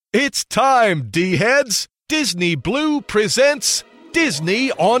It's time, D-heads! Disney Blue presents Disney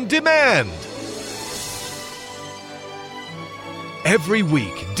On Demand. Every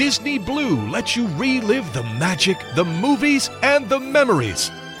week, Disney Blue lets you relive the magic, the movies, and the memories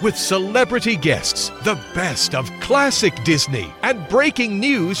with celebrity guests, the best of classic Disney, and breaking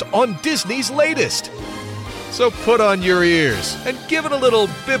news on Disney's latest. So put on your ears and give it a little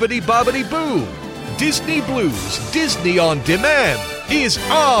bibbidi-bobbidi-boo. Disney Blue's Disney On Demand is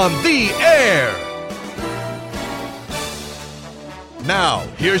on the air. Now,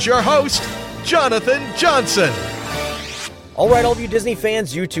 here's your host, Jonathan Johnson. All right, all of you Disney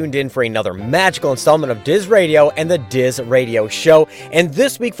fans, you tuned in for another magical installment of Diz Radio and the Diz Radio Show. And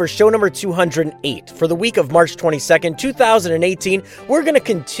this week for show number 208, for the week of March 22nd, 2018, we're going to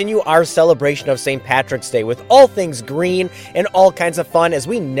continue our celebration of St. Patrick's Day with all things green and all kinds of fun as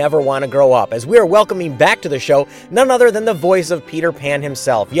we never want to grow up, as we are welcoming back to the show none other than the voice of Peter Pan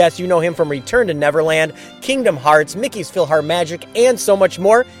himself. Yes, you know him from Return to Neverland, Kingdom Hearts, Mickey's PhilharMagic, and so much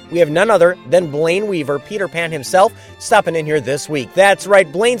more. We have none other than Blaine Weaver, Peter Pan himself, stopping in here this week. That's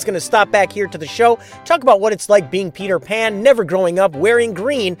right, Blaine's going to stop back here to the show, talk about what it's like being Peter Pan, never growing up, wearing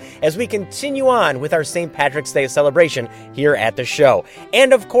green, as we continue on with our St. Patrick's Day celebration here at the show.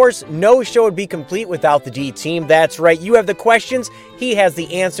 And of course, no show would be complete without the D team. That's right, you have the questions, he has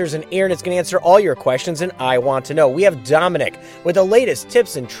the answers, and Aaron is going to answer all your questions, and I want to know. We have Dominic with the latest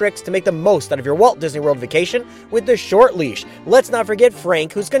tips and tricks to make the most out of your Walt Disney World vacation with the short leash. Let's not forget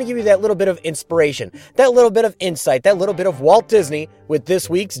Frank, who's going to give you that little bit of inspiration, that little bit of insight, that little bit of Walt Disney with this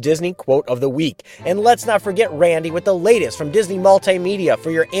week's Disney Quote of the Week. And let's not forget Randy with the latest from Disney Multimedia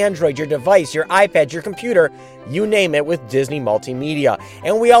for your Android, your device, your iPad, your computer, you name it, with Disney Multimedia.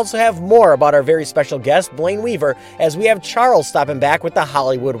 And we also have more about our very special guest, Blaine Weaver, as we have Charles stopping back with the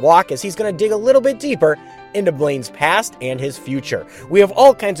Hollywood Walk, as he's going to dig a little bit deeper into Blaine's past and his future. We have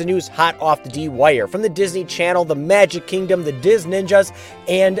all kinds of news hot off the D-Wire from the Disney Channel, the Magic Kingdom, the Diz Ninjas,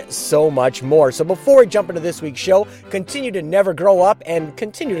 and so much more. So before we jump into this week's show, continue to never grow up and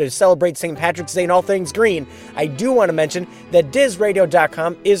continue to celebrate St. Patrick's Day and all things green, I do want to mention that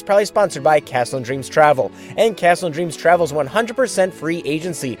DizRadio.com is probably sponsored by Castle and Dreams Travel. And Castle and Dreams Travel is 100% free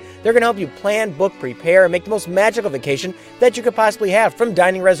agency. They're going to help you plan, book, prepare, and make the most magical vacation that you could possibly have. From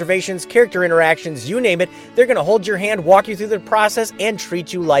dining reservations, character interactions, you name it, they're going to hold your hand, walk you through the process, and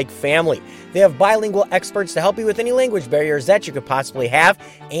treat you like family. They have bilingual experts to help you with any language barriers that you could possibly have,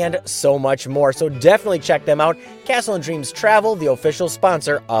 and so much more. So definitely check them out. Castle and Dreams Travel, the official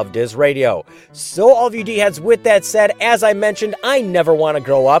sponsor of Diz Radio. So all of you D-heads, with that said, as I mentioned, I never want to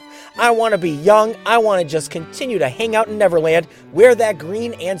grow up. I want to be young. I want to just continue to hang out in Neverland, wear that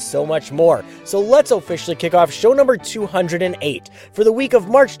green, and so much more. So let's officially kick off show number 208 for the week of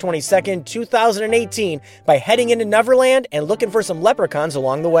March 22nd, 2018 by heading into Neverland and looking for some leprechauns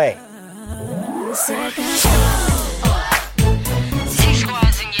along the way.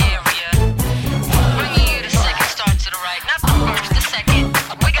 T-Squad's in your area. Bringing you the second start to the right, not the first, the second.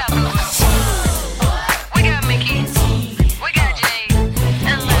 We got Boo-Boo. We got Mickey. We got Jay.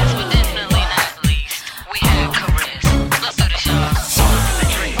 And last but definitely not least, we have Chris. Let's do the show. The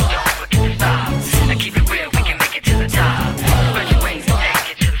dream, don't forget to stop. And keep it real, we can make it to the top. Spread your wings and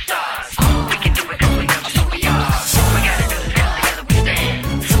take it to the stars. We can do it 'cause we know just who we are. We gotta do this 'cause together we stand.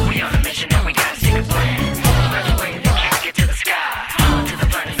 We on a mission and we gotta stick a plan.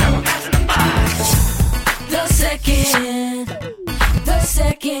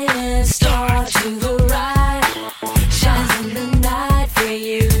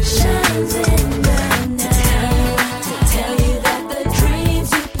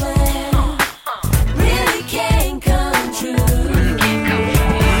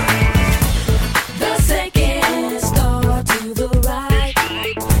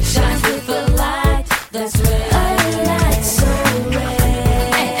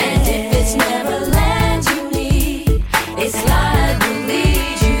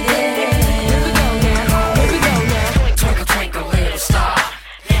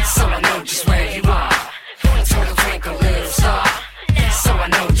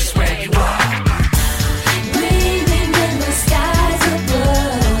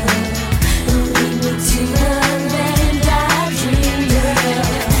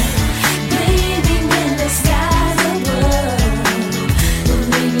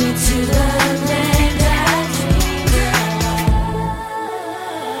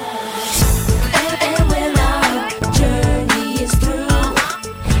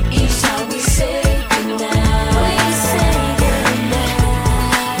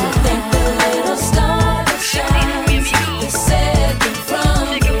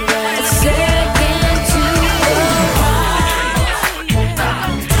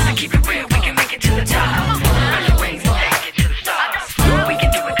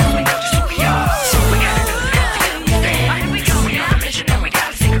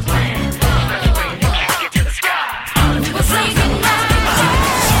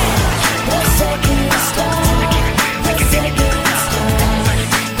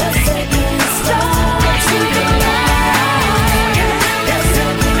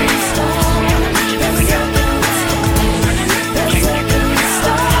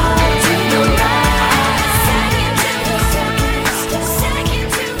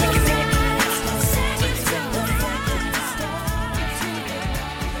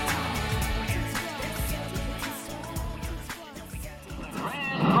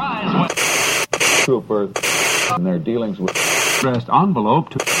 Trooper in their dealings with addressed envelope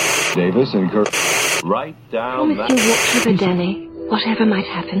to Davis and Kirk. Right down Promise you'll watch River Denny, whatever might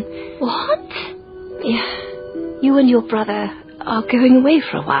happen. What? Yeah. You and your brother are going away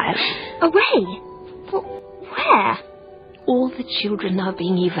for a while. Away? Where? All the children are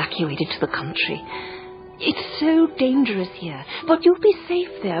being evacuated to the country. It's so dangerous here, but you'll be safe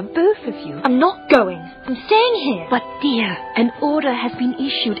there, both of you. I'm not going. I'm staying here. But dear, an order has been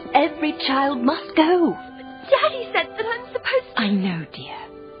issued. Every child must go. Daddy said that I'm supposed to... I know, dear.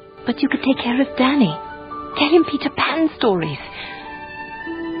 But you could take care of Danny. Tell him Peter Pan stories.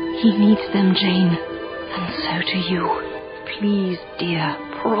 He needs them, Jane. And so do you. Please, dear,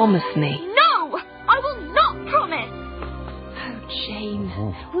 promise me. No! I will not promise! Oh, Jane,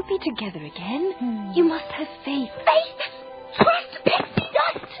 we'll be together again. You must have faith. Faith? Trust, pixie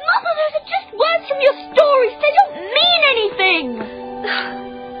dust! Mother, those are just words from your stories. They don't mean anything!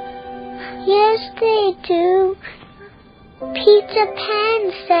 Yes, they do. Peter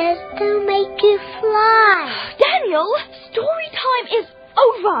Pan says they'll make you fly. Daniel, story time is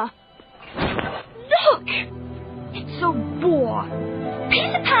over. Look! It's a war.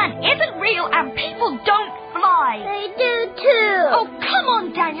 Peter Pan isn't real and people don't fly. They do too. Oh, come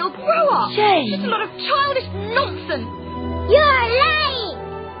on, Daniel, grow up. Jane. It's just a lot of childish nonsense. You're late.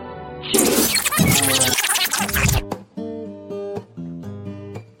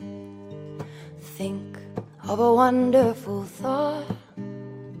 Think of a wonderful thought,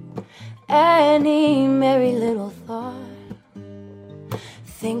 any merry little thought.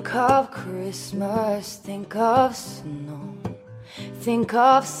 Think of Christmas, think of snow, think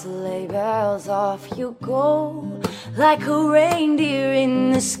of sleigh bells, off you go, like a reindeer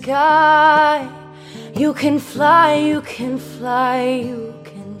in the sky. You can fly, you can fly, you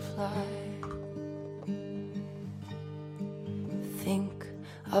can fly. Think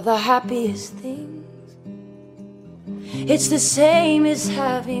of the happiest things. It's the same as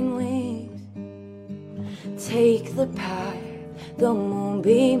having wings. Take the path the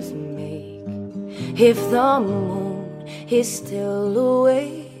moonbeams make. If the moon is still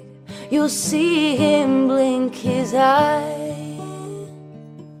awake, you'll see him blink his eye.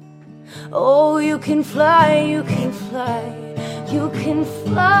 Oh, you can fly, you can fly, you can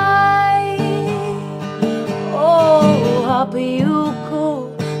fly. Oh, up you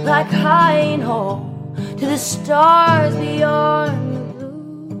go, like high and ho, to the stars beyond the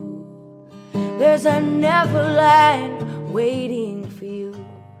blue. There's a Neverland waiting for you,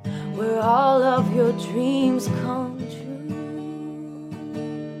 where all of your dreams come true.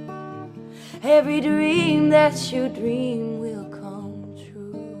 Every dream that you dream will come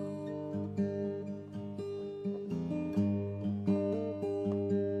true.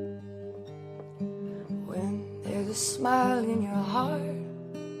 When there's a smile in your heart,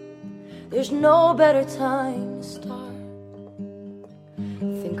 there's no better time to start.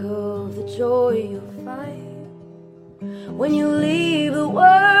 Think of the joy you'll find when you leave the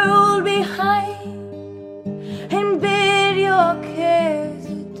world behind and bid your cares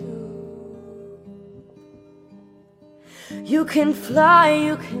adieu. You can fly,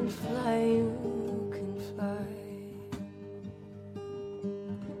 you can fly, you can fly.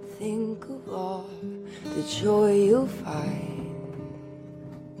 Think of all the joy you'll find.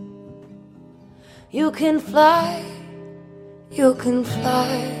 You can fly, you can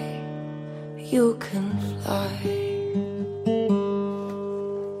fly, you can fly.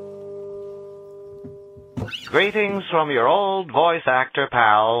 Greetings from your old voice actor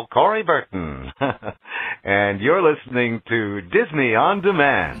pal, Corey Burton. And you're listening to Disney On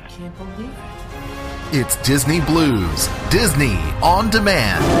Demand. It's Disney Blues, Disney On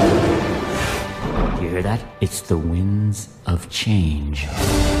Demand. You hear that? It's the winds of change.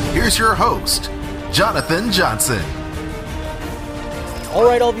 Here's your host, Jonathan Johnson. All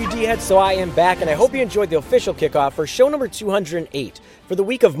right, all of you D-heads, so I am back, and I hope you enjoyed the official kickoff for show number 208 for the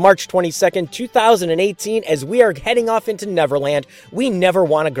week of March 22nd, 2018, as we are heading off into Neverland. We never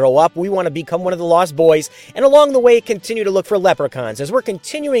want to grow up. We want to become one of the Lost Boys, and along the way, continue to look for leprechauns, as we're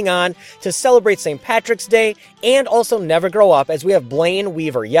continuing on to celebrate St. Patrick's Day, and also never grow up, as we have Blaine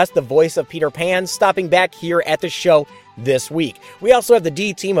Weaver, yes, the voice of Peter Pan, stopping back here at the show this week. We also have the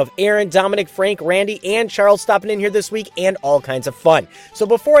D team of Aaron, Dominic, Frank, Randy, and Charles stopping in here this week, and all kinds of fun. So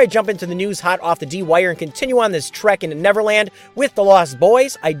before I jump into the news hot off the D-Wire and continue on this trek into Neverland with the Lost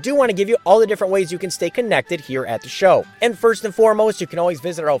Boys, I do want to give you all the different ways you can stay connected here at the show. And first and foremost, you can always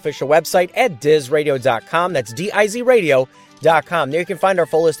visit our official website at dizradio.com. That's DIZradio.com. There you can find our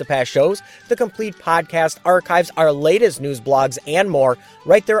full list of past shows, the complete podcast archives, our latest news blogs, and more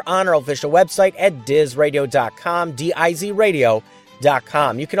right there on our official website at dizradio.com, DIZradio.com.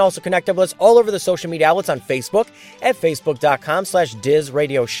 DizRadio.com. You can also connect up with us all over the social media outlets on Facebook at Facebook.com/Diz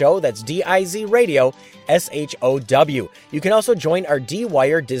Radio Show. That's DIZ Radio SHOW. You can also join our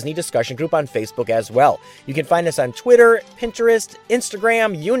D-Wire Disney discussion group on Facebook as well. You can find us on Twitter, Pinterest,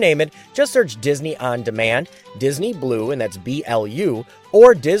 Instagram, you name it. Just search Disney On Demand, Disney Blue, and that's BLU,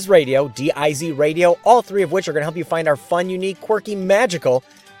 or Diz Radio, DIZ Radio, all three of which are going to help you find our fun, unique, quirky, magical,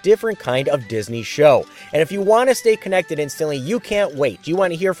 different kind of Disney show. And if you want to stay connected instantly, you can't wait. You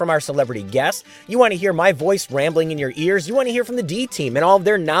want to hear from our celebrity guests? You want to hear my voice rambling in your ears? You want to hear from the D team and all of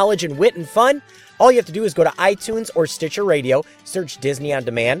their knowledge and wit and fun? All you have to do is go to iTunes or Stitcher Radio, search Disney On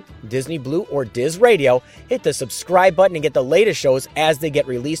Demand, Disney Blue, or Diz Radio, hit the subscribe button and get the latest shows as they get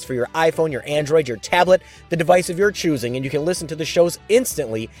released for your iPhone, your Android, your tablet, the device of your choosing, and you can listen to the shows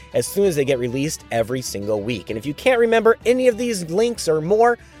instantly as soon as they get released every single week. And if you can't remember any of these links or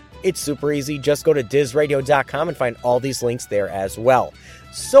more, it's super easy. Just go to DizRadio.com and find all these links there as well.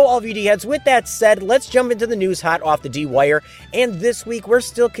 So all of you D-heads, with that said, let's jump into the news hot off the D-Wire. And this week, we're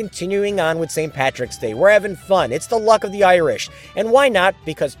still continuing on with St. Patrick's Day. We're having fun. It's the luck of the Irish. And why not?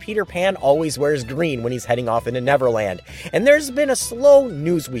 Because Peter Pan always wears green when he's heading off into Neverland. And there's been a slow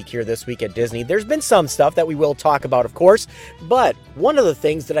news week here this week at Disney. There's been some stuff that we will talk about, of course. But one of the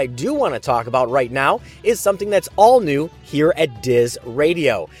things that I do want to talk about right now is something that's all new here at Diz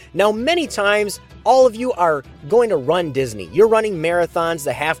Radio. Now, many times, all of you are going to run Disney. You're running marathons,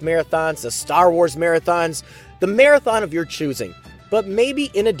 the half marathons, the Star Wars marathons, the marathon of your choosing. But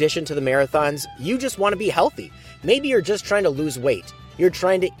maybe in addition to the marathons, you just want to be healthy. Maybe you're just trying to lose weight. You're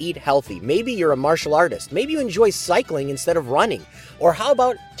trying to eat healthy. Maybe you're a martial artist. Maybe you enjoy cycling instead of running. Or how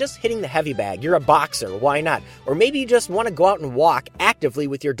about just hitting the heavy bag? You're a boxer. Why not? Or maybe you just want to go out and walk actively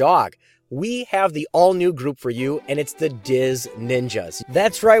with your dog. We have the all-new group for you, and it's the Diz Ninjas.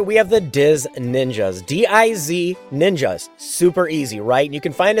 That's right, we have the Diz Ninjas. D-I-Z Ninjas. Super easy, right? You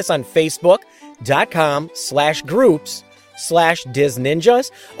can find us on Facebook.com/groups/Diz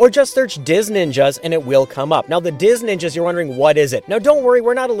Ninjas, or just search Diz Ninjas and it will come up. Now, the Diz Ninjas, you're wondering, what is it? Now, don't worry,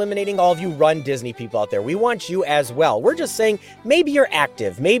 we're not eliminating all of you Run Disney people out there. We want you as well. We're just saying, maybe you're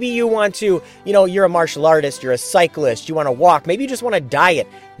active. Maybe you want to, you're a martial artist, you're a cyclist, you want to walk. Maybe you just want to diet.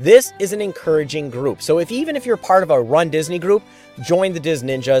 This is an encouraging group. So even if you're part of a Run Disney group, join the Diz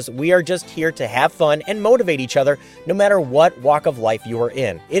Ninjas. We are just here to have fun and motivate each other no matter what walk of life you are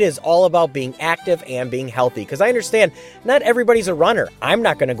in. It is all about being active and being healthy, because I understand not everybody's a runner. I'm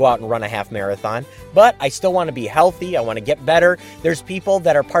not going to go out and run a half marathon, but I still want to be healthy. I want to get better. There's people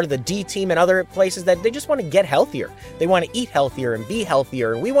that are part of the D team and other places that they just want to get healthier. They want to eat healthier and be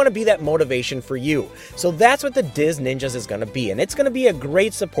healthier, and we want to be that motivation for you. So that's what the Diz Ninjas is going to be, and it's going to be a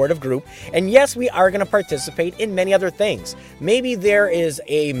great supportive group. And yes, we are going to participate in many other things. Maybe there is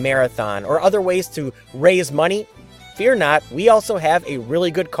a marathon or other ways to raise money. Fear not, we also have a really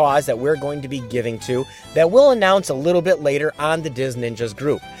good cause that we're going to be giving to that we'll announce a little bit later on the Diz Ninjas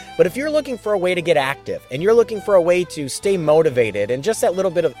group. But if you're looking for a way to get active and you're looking for a way to stay motivated and just that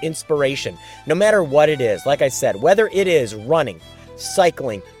little bit of inspiration, no matter what it is, like I said, whether it is running,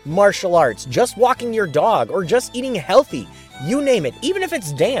 cycling, martial arts, just walking your dog, or just eating healthy, you name it, even if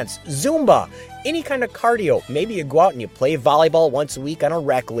it's dance, Zumba, any kind of cardio, maybe you go out and you play volleyball once a week on a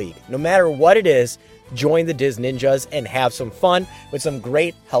rec league. No matter what it is, join the Diz Ninjas and have some fun with some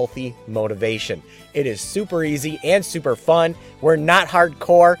great healthy motivation. It is super easy and super fun. We're not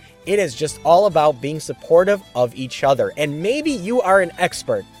hardcore. It is just all about being supportive of each other. And maybe you are an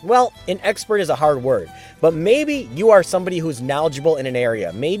expert. Well, an expert is a hard word, but maybe you are somebody who's knowledgeable in an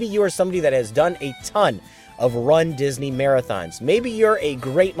area. Maybe you are somebody that has done a ton of Run Disney marathons. Maybe you're a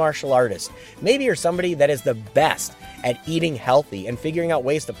great martial artist. Maybe you're somebody that is the best at eating healthy and figuring out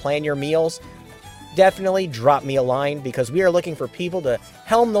ways to plan your meals. Definitely drop me a line, because we are looking for people to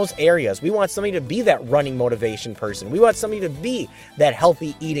helm those areas. We want somebody to be that running motivation person. We want somebody to be that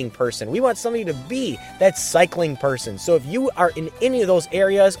healthy eating person. We want somebody to be that cycling person. So if you are in any of those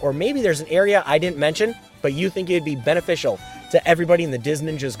areas, or maybe there's an area I didn't mention, but you think it'd be beneficial to everybody in the Diz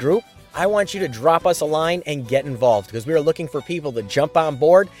Ninjas group, I want you to drop us a line and get involved, because we are looking for people to jump on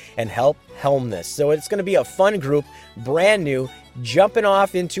board and help helm this. So it's going to be a fun group, brand new, jumping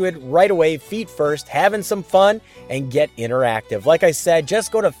off into it right away, feet first, having some fun, and get interactive. Like I said,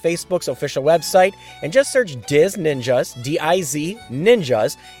 just go to Facebook's official website and just search Diz Ninjas, D-I-Z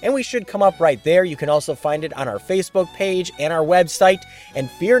Ninjas, and we should come up right there. You can also find it on our Facebook page and our website. And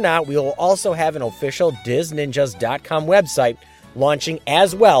fear not, we will also have an official DizNinjas.com website launching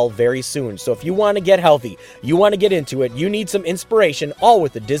as well very soon. So if you want to get healthy, you want to get into it, you need some inspiration, all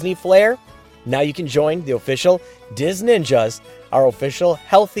with the Disney flair, now you can join the official Diz Ninjas, our official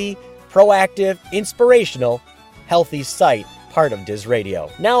healthy, proactive, inspirational, healthy site part of Diz Radio.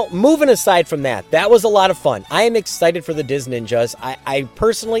 Now, moving aside from that was a lot of fun. I am excited for the Diz Ninjas. I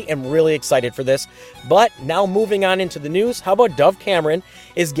personally am really excited for this. But now moving on into the news, how about Dove Cameron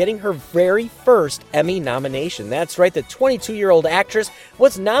is getting her very first Emmy nomination. That's right, the 22-year-old actress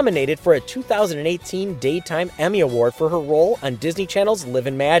was nominated for a 2018 Daytime Emmy Award for her role on Disney Channel's Liv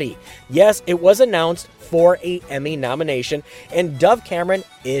and Maddie. Yes, it was announced for an Emmy nomination, and Dove Cameron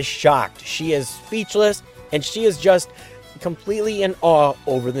is shocked. She is speechless, and she is just completely in awe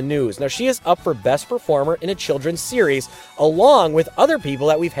over the news. Now, she is up for Best Performer in a Children's Series, along with other people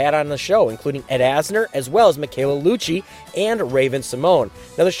that we've had on the show, including Ed Asner, as well as Michaela Lucci and Raven Simone.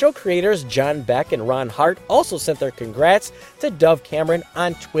 Now, the show creators John Beck and Ron Hart also sent their congrats to Dove Cameron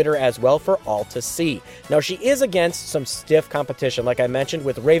on Twitter as well for all to see. Now, she is against some stiff competition, like I mentioned,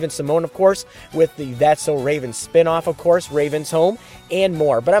 with Raven Simone, of course, with the That's So Raven spinoff, of course, Raven's Home, and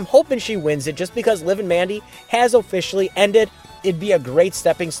more. But I'm hoping she wins it just because Liv and Mandy has officially ended. It'd be a great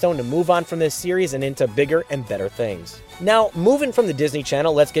stepping stone to move on from this series and into bigger and better things. Now, moving from the Disney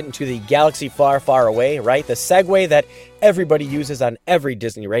Channel, let's get into the galaxy far, far away, right? The segue that everybody uses on every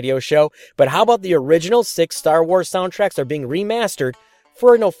Disney radio show. But how about the original 6 Star Wars soundtracks are being remastered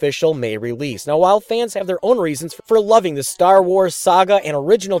for an official May release? Now, while fans have their own reasons for loving the Star Wars saga and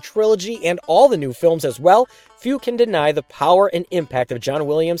original trilogy and all the new films as well, few can deny the power and impact of John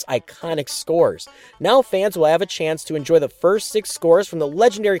Williams' iconic scores. Now fans will have a chance to enjoy the first 6 scores from the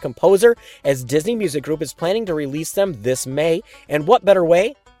legendary composer, as Disney Music Group is planning to release them this May. And what better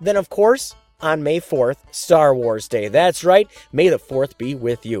way than, of course, on May 4th, Star Wars Day. That's right, May the 4th be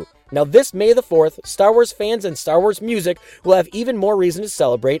with you. Now, this May the 4th, Star Wars fans and Star Wars music will have even more reason to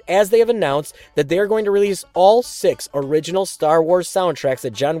celebrate, as they have announced that they are going to release all 6 original Star Wars soundtracks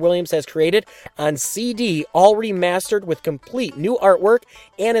that John Williams has created on CD, all remastered with complete new artwork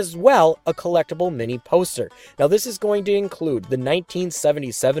and as well a collectible mini poster. Now, this is going to include the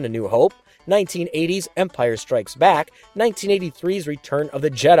 1977 A New Hope, 1980's Empire Strikes Back, 1983's Return of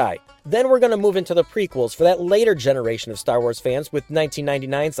the Jedi. Then we're going to move into the prequels for that later generation of Star Wars fans with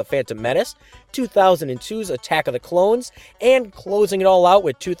 1999's The Phantom Menace, 2002's Attack of the Clones, and closing it all out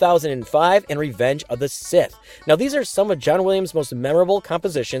with 2005 and Revenge of the Sith. Now, these are some of John Williams' most memorable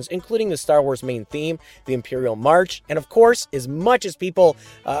compositions, including the Star Wars main theme, the Imperial March, and of course, as much as people,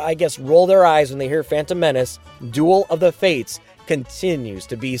 roll their eyes when they hear Phantom Menace, Duel of the Fates continues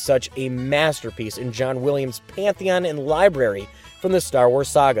to be such a masterpiece in John Williams' pantheon and library from the Star Wars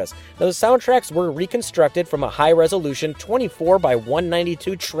sagas. Now, the soundtracks were reconstructed from a high-resolution 24 by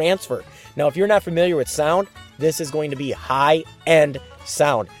 192 transfer. Now, if you're not familiar with sound, this is going to be high-end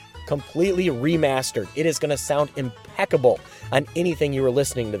sound, completely remastered. It is going to sound impeccable on anything you were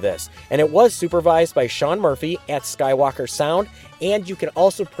listening to this. And it was supervised by Sean Murphy at Skywalker Sound, and you can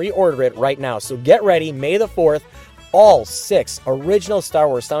also pre-order it right now. So get ready, May the 4th. All 6 original Star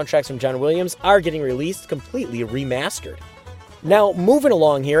Wars soundtracks from John Williams are getting released completely remastered. Now, moving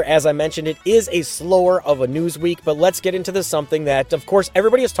along here, as I mentioned, it is a slower of a news week, but let's get into something that, of course,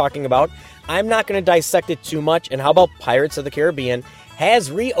 everybody is talking about. I'm not going to dissect it too much, and how about Pirates of the Caribbean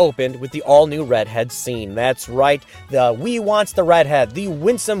has reopened with the all-new redhead scene. That's right, the We Wants the Redhead, the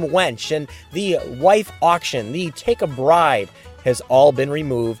Winsome Wench, and the Wife Auction, the Take a Bride, has all been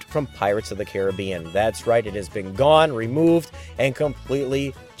removed from Pirates of the Caribbean. That's right, it has been gone, removed, and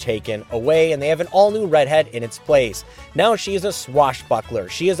completely taken away, and they have an all-new redhead in its place. Now she is a swashbuckler,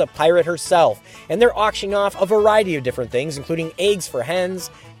 she is a pirate herself, and they're auctioning off a variety of different things, including eggs for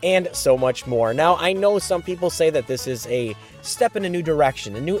hens, and so much more. Now, I know some people say that this is a step in a new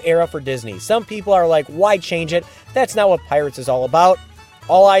direction, a new era for Disney. Some people are like, why change it? That's not what Pirates is all about.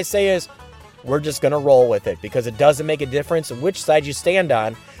 All I say is, we're just going to roll with it, because it doesn't make a difference which side you stand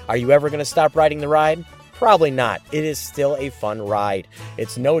on. Are you ever going to stop riding the ride? Probably not. It is still a fun ride.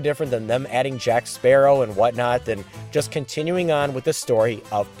 It's no different than them adding Jack Sparrow and whatnot than just continuing on with the story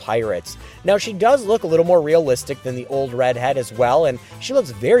of pirates. Now, she does look a little more realistic than the old redhead as well, and she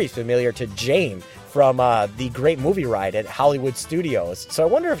looks very familiar to Jane from the Great Movie Ride at Hollywood Studios. So I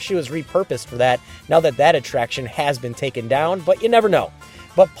wonder if she was repurposed for that now that that attraction has been taken down, but you never know.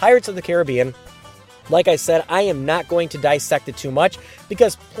 But Pirates of the Caribbean, like I said, I am not going to dissect it too much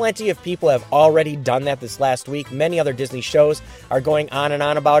because plenty of people have already done that this last week. Many other Disney shows are going on and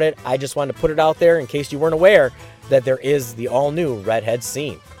on about it. I just wanted to put it out there in case you weren't aware that there is the all-new redhead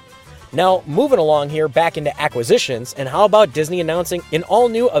scene. Now, moving along here back into acquisitions, and how about Disney announcing an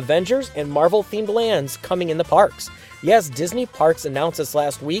all-new Avengers and Marvel-themed lands coming in the parks? Yes, Disney Parks announced this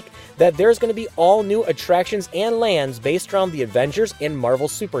last week that there's going to be all new attractions and lands based around the Avengers and Marvel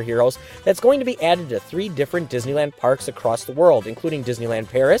superheroes that's going to be added to 3 different Disneyland parks across the world, including Disneyland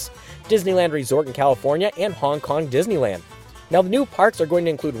Paris, Disneyland Resort in California, and Hong Kong Disneyland. Now, the new parks are going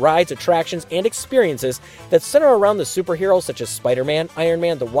to include rides, attractions, and experiences that center around the superheroes such as Spider-Man, Iron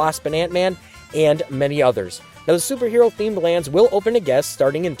Man, the Wasp, and Ant-Man, and many others. Now, the superhero-themed lands will open to guests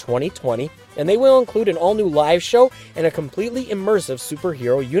starting in 2020, and they will include an all-new live show and a completely immersive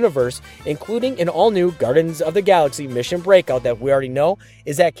superhero universe, including an all-new Guardians of the Galaxy Mission Breakout that we already know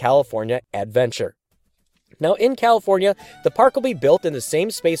is at California Adventure. Now, in California, the park will be built in the same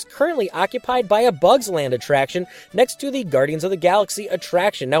space currently occupied by a Bugs Land attraction next to the Guardians of the Galaxy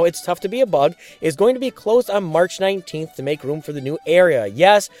attraction. Now, It's Tough to Be a Bug is going to be closed on March 19th to make room for the new area.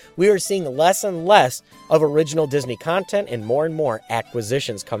 Yes, we are seeing less and less of original Disney content and more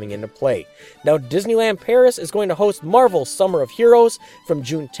acquisitions coming into play. Now, Disneyland Paris is going to host Marvel Summer of Heroes from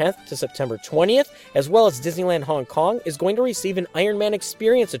June 10th to September 20th, as well as Disneyland Hong Kong is going to receive an Iron Man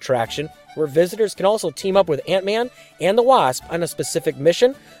Experience attraction where visitors can also team up with Ant-Man and the Wasp on a specific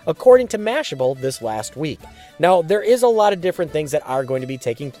mission, according to Mashable this last week. Now, there is a lot of different things that are going to be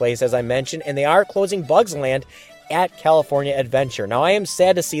taking place, as I mentioned, and they are closing Bugs Land at California Adventure. Now, I am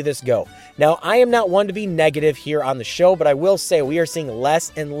sad to see this go. Now, I am not one to be negative here on the show, but I will say we are seeing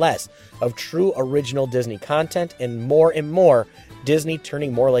less and less of true original Disney content and more Disney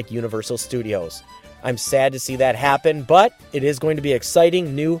turning more like Universal Studios. I'm sad to see that happen, but it is going to be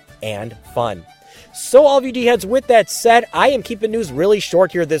exciting, new, and fun. So all of you D-heads, with that said, I am keeping news really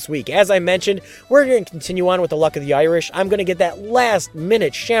short here this week. As I mentioned, we're going to continue on with the Luck of the Irish. I'm going to get that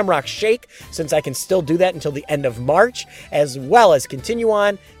last-minute Shamrock Shake, since I can still do that until the end of March, as well as continue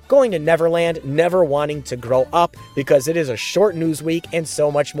on going to Neverland, never wanting to grow up, because it is a short news week, and so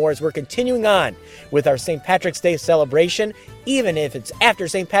much more as we're continuing on with our St. Patrick's Day celebration. Even if it's after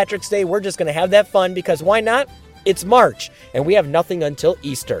St. Patrick's Day, we're just going to have that fun, because why not? It's March, and we have nothing until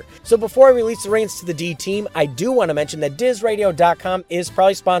Easter. So before I release the reins to the D team, I do want to mention that DizRadio.com is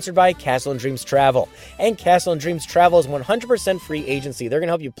probably sponsored by Castle & Dreams Travel. And Castle & Dreams Travel is 100% free agency. They're going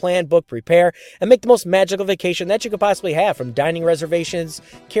to help you plan, book, prepare, and make the most magical vacation that you could possibly have. From dining reservations,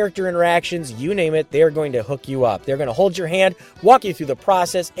 character interactions, you name it, they're going to hook you up. They're going to hold your hand, walk you through the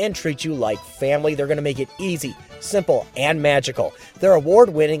process, and treat you like family. They're going to make it easy, simple, and magical. They're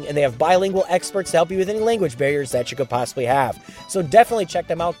award-winning, and they have bilingual experts to help you with any language barriers that you could possibly have. So definitely check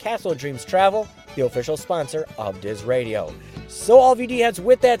them out. Castle Dreams Travel, the official sponsor of Diz Radio. So all of you D-heads,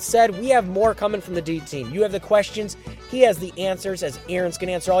 with that said, we have more coming from the D team. You have the questions, he has the answers, as Aaron's going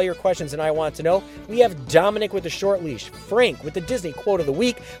to answer all your questions and I want to know. We have Dominic with the short leash, Frank with the Disney quote of the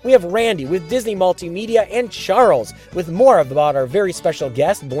week, we have Randy with Disney Multimedia, and Charles with more about our very special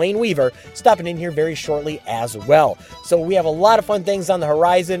guest, Blaine Weaver, stopping in here very shortly as well. So we have a lot of fun things on the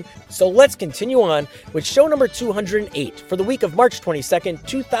horizon. So let's continue on with show number 208 for the week of March 22nd,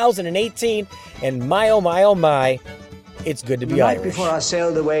 2018. And my, oh my, oh my, it's good to be Irish. The night before I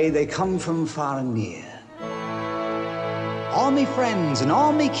sailed away, they come from far and near. All me friends and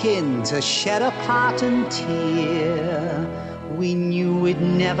all me kin to shed a parting tear. We knew we'd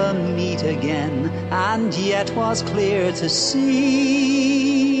never meet again, and yet was clear to see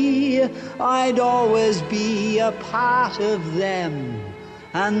I'd always be a part of them,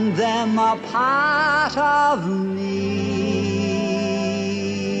 and them a part of me.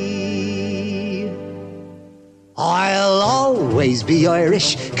 I'll always be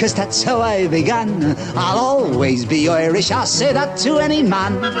Irish, 'cause that's how I began. I'll always be Irish, I'll say that to any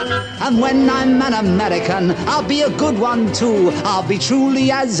man. And when I'm an American, I'll be a good one too. I'll be truly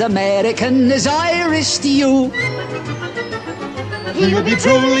as American as Irish to you. He'll be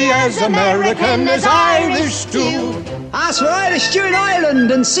truly as American as Irish too. Ask for Irish stew in Ireland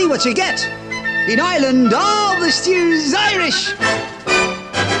and see what you get. In Ireland, all the stew's Irish.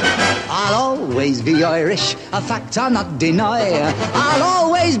 I'll always be Irish, a fact I'll not deny. I'll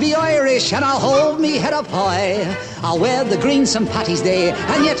always be Irish, and I'll hold me head up high. I'll wear the green St. Patty's Day,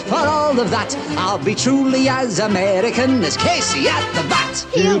 and yet for all of that, I'll be truly as American as Casey at the bat.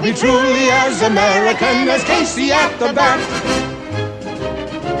 He'll be truly as American as Casey at the bat.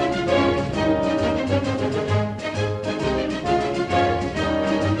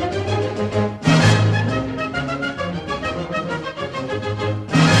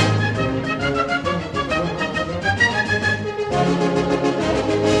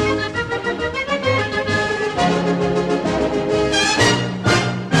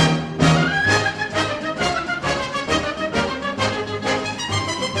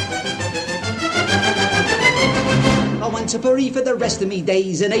 To Paris for the rest of me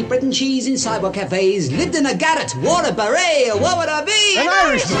days, and ate bread and cheese in sidewalk cafes. Lived in a garret, wore a beret. What would I be? An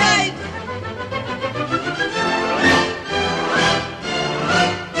Irishman.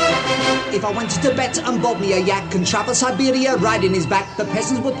 If I went to Tibet and bought me a yak and travel Siberia riding his back, the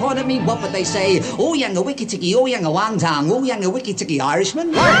peasants would point at me, what would they say? Oh, young a wiki ticky, oh, young a wang tang, oh, young a wiki ticky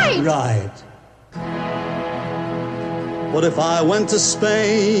Irishman. Right. Right. What if I went to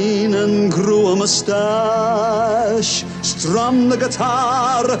Spain and grew a moustache, strummed the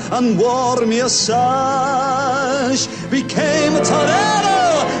guitar and wore me a sash, became a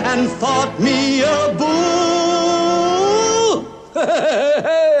torero and fought me a bull?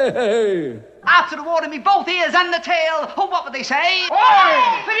 Hey! After the water me both ears and the tail, oh, what would they say?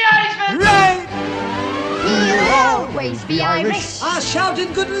 Oi! For the Irishman! Right! He'll always be Irish. I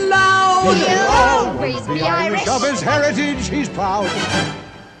shouted good and loud. He'll always be Irish. Of his heritage, he's proud.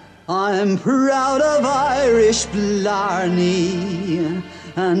 I'm proud of Irish blarney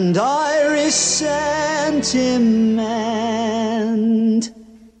and Irish sentiment.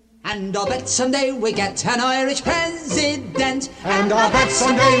 And I'll bet someday we get an Irish president. And I'll bet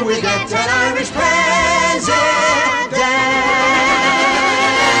someday we get an Irish president.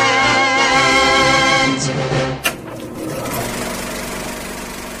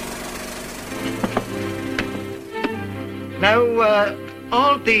 Now,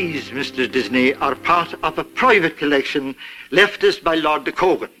 all these, Mr. Disney, are part of a private collection left us by Lord de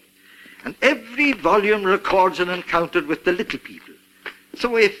Cogan. And every volume records an encounter with the little people.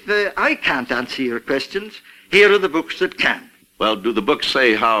 So if I can't answer your questions, here are the books that can. Well, do the books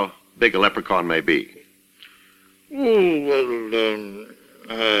say how big a leprechaun may be?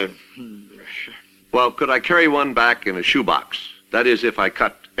 Well, could I carry one back in a shoebox? That is, if I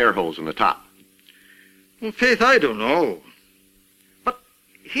cut air holes in the top. Well, Faith, I don't know. But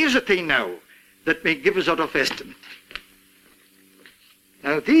here's a thing now that may give us a rough estimate.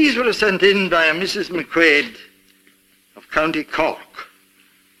 Now, these were sent in by a Mrs. McQuaid of County Cork.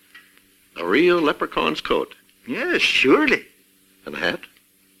 A real leprechaun's coat? Yes, surely. And a hat?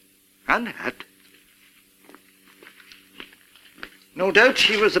 And a hat. No doubt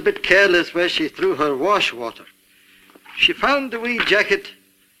she was a bit careless where she threw her wash water. She found the wee jacket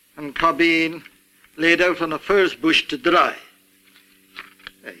and cobbeen laid out on a furze bush to dry.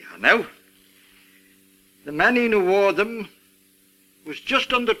 There you are now. The man who wore them was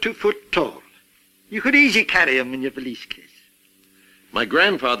just under 2 foot tall. You could easily carry him in your valise case. My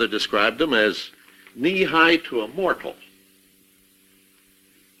grandfather described them as knee-high to a mortal.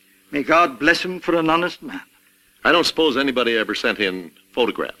 May God bless him for an honest man. I don't suppose anybody ever sent in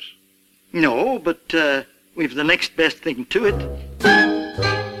photographs. No, but we've the next best thing to it.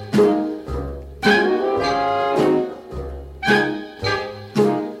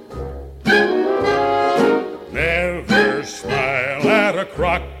 Never smile at a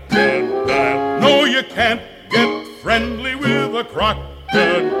crocodile. No, you can't get friendly with a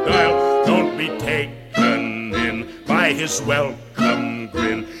crocodile. Don't be taken in by his welcome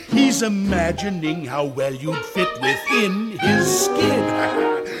grin. He's imagining how well you'd fit within his skin.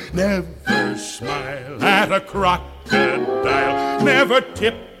 Never smile at a crocodile. Never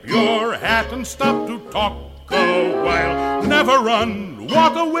tip your hat and stop to talk a while. Never run,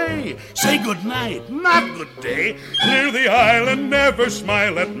 walk away, say good night, not good day. Clear the aisle and never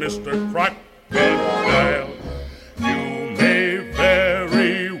smile at Mr. Crocodile. You may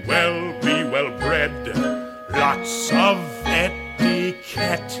very well be well bred, lots of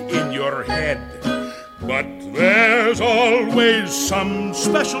etiquette in your head. But there's always some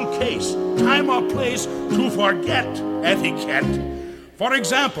special case, time or place to forget etiquette. For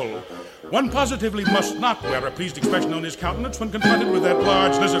example, one positively must not wear a pleased expression on his countenance when confronted with that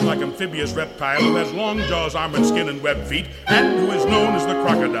large lizard-like amphibious reptile who has long jaws, armored skin, and webbed feet, and who is known as the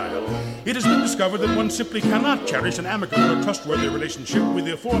crocodile. It has been discovered that one simply cannot cherish an amicable or trustworthy relationship with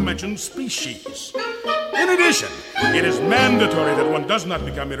the aforementioned species. In addition, it is mandatory that one does not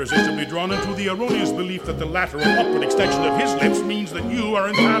become irresistibly drawn into the erroneous belief that the lateral upward extension of his lips means that you are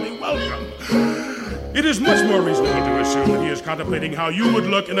entirely welcome. It is much more reasonable to assume that he is contemplating how you would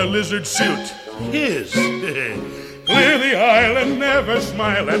look in a lizard suit. His. Clear the aisle and never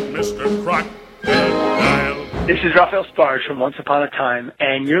smile at Mr. Crocodile. This is Raphael Sparge from Once Upon a Time,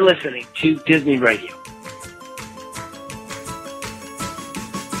 and you're listening to Disney Radio.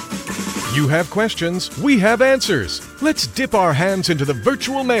 You have questions, we have answers. Let's dip our hands into the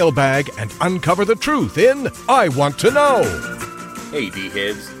virtual mailbag and uncover the truth in I Want to Know. Hey,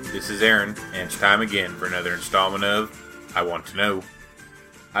 D-Heads. This is Aaron, and it's time again for another installment of I Want to Know.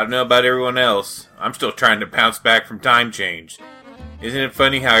 I don't know about everyone else. I'm still trying to bounce back from time change. Isn't it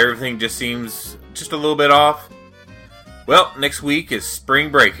funny how everything just seems just a little bit off? Well, next week is spring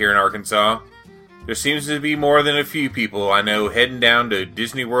break here in Arkansas. There seems to be more than a few people I know heading down to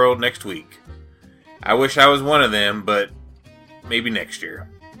Disney World next week. I wish I was one of them, but maybe next year.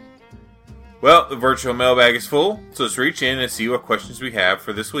 Well, the virtual mailbag is full, so let's reach in and see what questions we have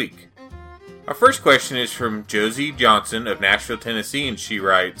for this week. Our first question is from Josie Johnson of Nashville, Tennessee, and she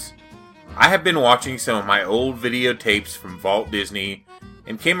writes, I have been watching some of my old videotapes from Vault Disney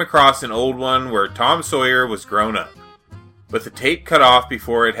and came across an old one where Tom Sawyer was grown up, but the tape cut off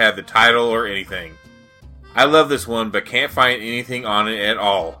before it had the title or anything. I love this one, but can't find anything on it at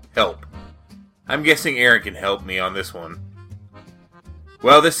all. Help. I'm guessing Aaron can help me on this one.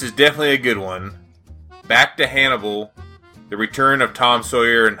 Well, this is definitely a good one. Back to Hannibal, The Return of Tom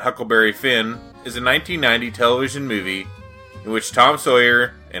Sawyer and Huckleberry Finn is a 1990 television movie in which Tom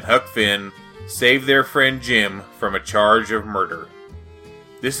Sawyer and Huck Finn save their friend Jim from a charge of murder.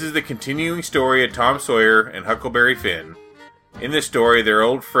 This is the continuing story of Tom Sawyer and Huckleberry Finn. In this story, their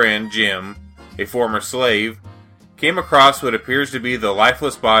old friend Jim, a former slave, came across what appears to be the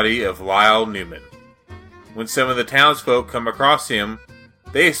lifeless body of Lyle Newman. When some of the townsfolk come across him,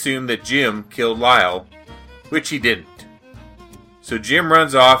 they assume that Jim killed Lyle, which he didn't. So Jim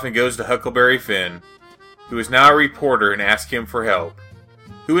runs off and goes to Huckleberry Finn, who is now a reporter, and asks him for help,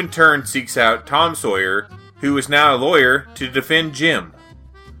 who in turn seeks out Tom Sawyer, who is now a lawyer, to defend Jim.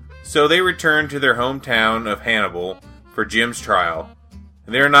 So they return to their hometown of Hannibal for Jim's trial,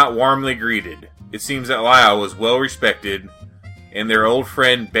 and they are not warmly greeted. It seems that Lyle was well respected, and their old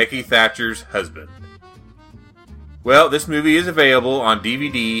friend Becky Thatcher's husband. Well, this movie is available on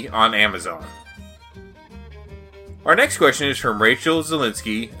DVD on Amazon. Our next question is from Rachel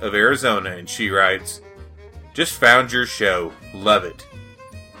Zielinski of Arizona, and she writes, Just found your show. Love it.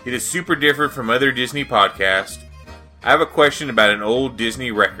 It is super different from other Disney podcasts. I have a question about an old Disney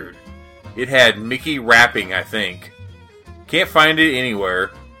record. It had Mickey rapping, I think. Can't find it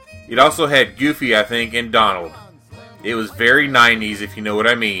anywhere. It also had Goofy, I think, and Donald. It was very 90s, if you know what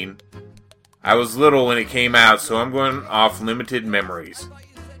I mean. I was little when it came out, so I'm going off limited memories.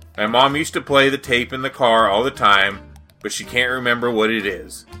 My mom used to play the tape in the car all the time, but she can't remember what it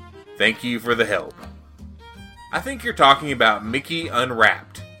is. Thank you for the help. I think you're talking about Mickey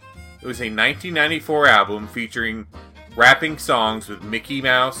Unwrapped. It was a 1994 album featuring rapping songs with Mickey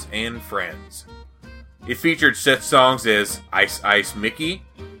Mouse and friends. It featured such songs as Ice Ice Mickey,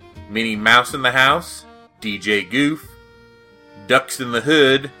 Minnie Mouse in the House, DJ Goof, Ducks in the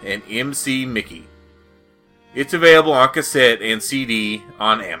Hood, and MC Mickey. It's available on cassette and CD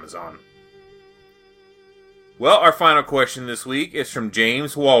on Amazon. Well, our final question this week is from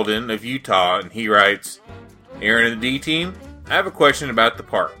James Walden of Utah, and he writes, Aaron and the D-Team, I have a question about the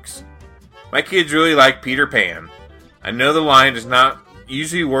parks. My kids really like Peter Pan. I know the line is not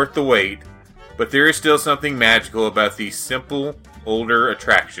usually worth the wait, but there is still something magical about these simple, older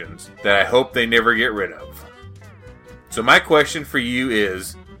attractions that I hope they never get rid of. So my question for you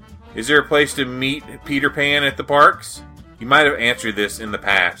is there a place to meet Peter Pan at the parks? You might have answered this in the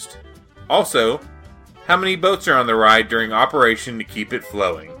past. Also, how many boats are on the ride during operation to keep it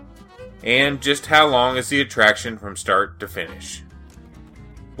flowing? And just how long is the attraction from start to finish?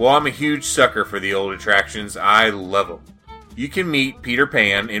 Well, I'm a huge sucker for the old attractions. I love them. You can meet Peter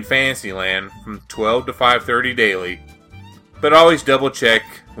Pan in Fantasyland from 12 to 5:30 daily, but always double check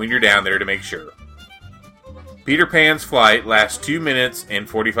when you're down there to make sure. Peter Pan's flight lasts 2 minutes and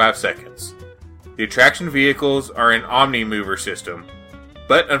 45 seconds. The attraction vehicles are an Omni-Mover system,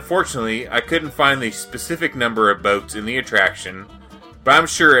 but unfortunately I couldn't find the specific number of boats in the attraction, but I'm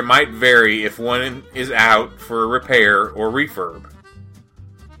sure it might vary if one is out for repair or refurb.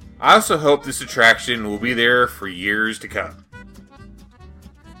 I also hope this attraction will be there for years to come.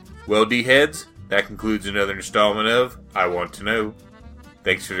 Well, D-Heads, that concludes another installment of I Want to Know.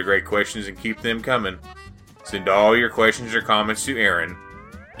 Thanks for the great questions and keep them coming. Send all your questions or comments to Aaron,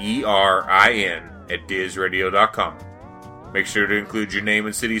 ERIN, at DizRadio.com. Make sure to include your name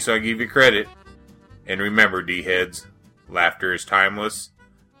and city so I give you credit. And remember, D-Heads, laughter is timeless,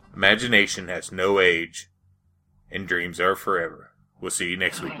 imagination has no age, and dreams are forever. We'll see you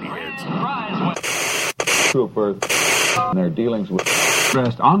next week, D-Heads. Trooper in their dealings with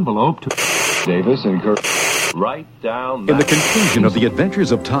addressed envelope to Davis and Kirk. Right down. In the conclusion of The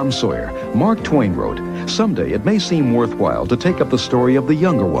Adventures of Tom Sawyer, Mark Twain wrote, "Someday it may seem worthwhile to take up the story of the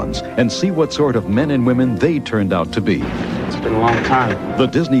younger ones and see what sort of men and women they turned out to be." It's been a long time. The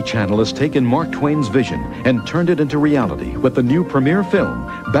Disney Channel has taken Mark Twain's vision and turned it into reality with the new premiere film,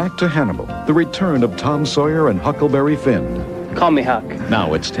 Back to Hannibal, The Return of Tom Sawyer and Huckleberry Finn. Call me Huck.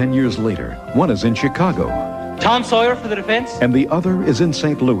 Now it's 10 years later. One is in Chicago. Tom Sawyer for the defense? And the other is in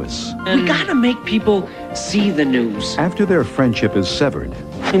St. Louis. We gotta make people see the news. After their friendship is severed,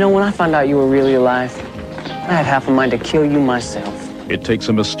 You know, when I found out you were really alive, I had half a mind to kill you myself. it takes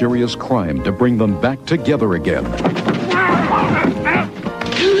a mysterious crime to bring them back together again.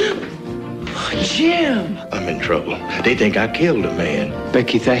 trouble. They think I killed a man.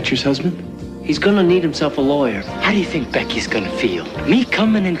 Becky Thatcher's husband? He's gonna need himself a lawyer. How do you think Becky's gonna feel? Me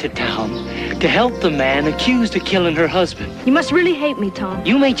coming into town to help the man accused of killing her husband. You must really hate me, Tom.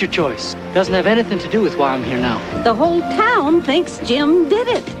 You made your choice. Doesn't have anything to do with why I'm here now. The whole town thinks Jim did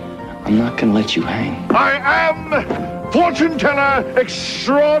it. I'm not gonna let you hang. I am fortune teller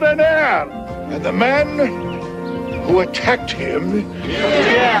extraordinaire. And the man who attacked him...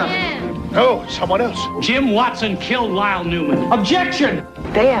 No, someone else. Jim Watson killed Lyle Newman. Objection!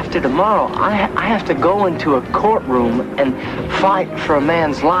 Day after tomorrow, I have to go into a courtroom and fight for a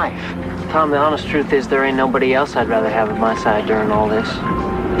man's life. Tom, the honest truth is there ain't nobody else I'd rather have at my side during all this.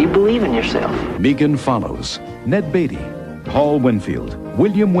 You believe in yourself. Megan Follows, Ned Beatty, Paul Winfield,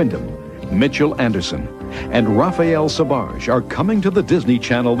 William Wyndham, Mitchell Anderson, and Raphael Sabaj are coming to the Disney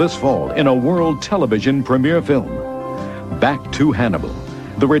Channel this fall in a world television premiere film. Back to Hannibal,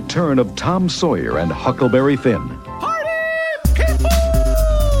 the return of Tom Sawyer and Huckleberry Finn.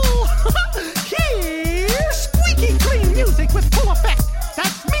 Here's squeaky clean music with full effect.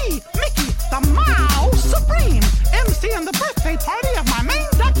 That's me, Mickey, the Mouse Supreme, emceeing the birthday party of my main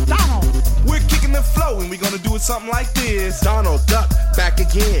duck, Donald. We're kicking the flow and we're gonna do it something like this. Donald Duck, back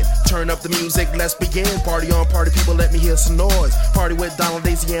again. Turn up the music, let's begin. Party on, party people, let me hear some noise. Party with Donald,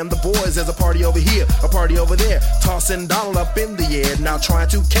 Daisy, and the boys. There's a party over here, a party over there. Tossing Donald up in the air. Now trying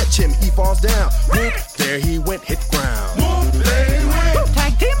to catch him, he falls down. Whoop, there he went, hit ground. Whoop, there he went. Whoop,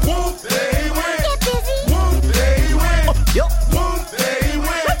 tag team. Whoop, there he went. Get busy. Whoop, there he went. Yup. Whoop, there he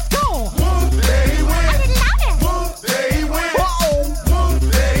went. Let's go. Whoop, there he went. A little louder. Whoop, there he went. Uh-oh. Whoop,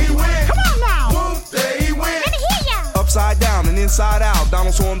 there he went. Come on now. Whoop, there he went. Let me hear ya. Upside down and inside out.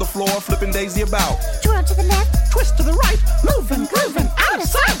 Donald's on the floor, flipping Daisy about. Twirl to the left, twist to the right, moving, grooving, out of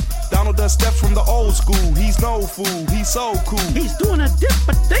sight. Donald does steps from the old school. He's no fool, he's so cool. He's doing a dip,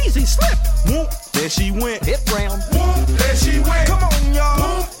 but Daisy slipped. Whoop, there she went. Hit round. Whoop, there she went. Come on, y'all.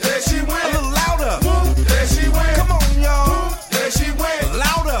 Whoop, there she went. A little louder. Whoop, there she went. Come on, y'all. Whoop, there she went.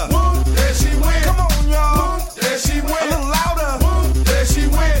 Louder. Whoop, there she went. Come on, y'all. Whoop, there she went. A little louder. Whoop, there she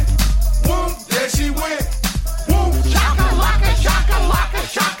went. Whoop, there she went. Whoop, Shaka laka, shaka laka,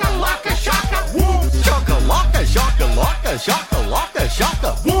 shaka laka, shaka. whoop, Shaka laka, shaka laka, shaka laka,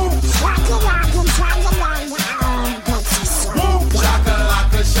 shaka. whoop, Shaka laka, shaka laka. whoop, shaka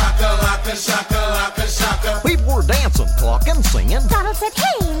laka, shaka laka, shaka laka, shaka. People were dancing, clocking, singing. Donald said,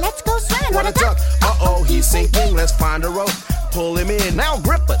 hey, let's go swimming. What a duck. Uh-oh, he's sinking. Let's find a rope. Pull him in. Now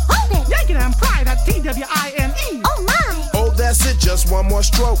grip it. Hold it. Yank it and pry that T-W-I-N-E. Oh, my. Oh, that's it. Just one more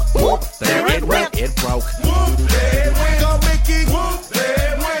stroke. Whoop, there it went. It broke. Whoop, there it went. Go, Mickey. Whoop,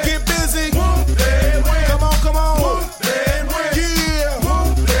 there it went. Get busy. Whoop, there it went. Come on, come on. Whoop, there it went. Yeah.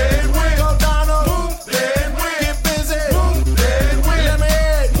 Whoop, there it went. Go, Donald. Whoop, there it went. Get busy. Whoop, there it went. Let me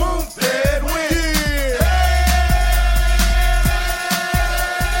hear it. Whoop, there it went. Yeah.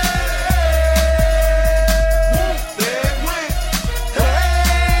 Whoop, there it went. Whoop,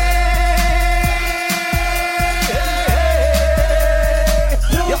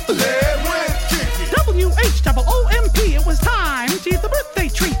 there it went. Kick it. W-H-O-O-M-P, it was time to eat the birthday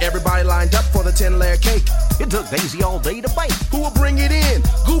treat. Everybody lined up for the 10-layer cake. It took Daisy all day to bake. Who will bring it in?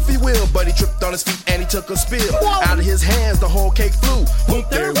 Goofy will, but he tripped on his feet and he took a spill. Whoa. Out of his hands, the whole cake flew. Whoop,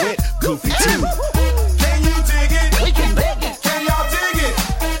 there it went. Goofy too. Can you dig it? We can dig it. Can y'all dig it?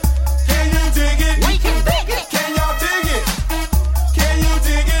 Can you dig it? We can dig it. Can y'all dig it? Can you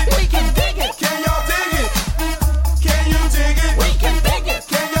dig it? We can dig it. Can y'all dig it? Can you dig it? We can dig it.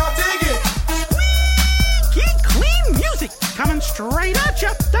 Can y'all dig it? Squeaky clean music coming straight at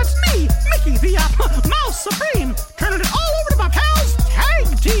you. That's me, Mickey, the Mouse Supreme, turning it all over to my pals tag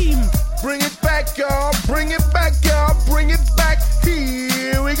team. Bring it back, y'all. Bring it back, y'all. Bring it back.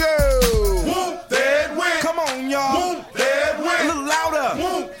 Here we go. Whoop, there it went. Come on, y'all. Whoop, there it went. A little louder.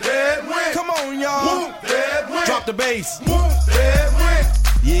 Whoop, there it went. Come on, y'all. Whoop, there it went. Drop the bass. Whoop, there it went.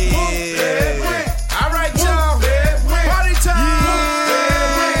 Yeah. Whoop, there it went. All right, y'all. Whoop, there it went. Party time. Whoop,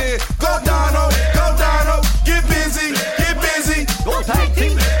 there it went. Go, Donald. Go, Donald. Get busy. Get busy. Go tag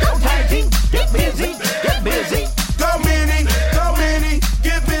team. Go tag team. Get busy. Get busy. Go, Minnie. Go, Minnie.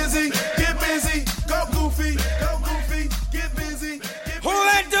 Get busy. Get busy. Go, Goofy. Go, Goofy. Get busy. Get busy. Who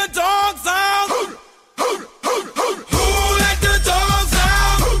let the dogs out? Who let the dogs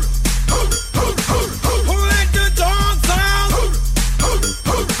out? Who let the dogs out?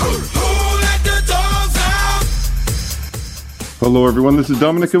 Hello everyone, this is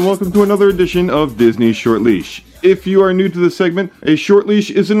Dominic and welcome to another edition of Disney Short Leash. If you are new to this segment, a short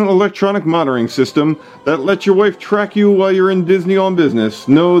leash is an electronic monitoring system that lets your wife track you while you're in Disney on business.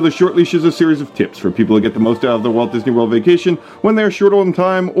 No, the short leash is a series of tips for people to get the most out of their Walt Disney World vacation when they're short on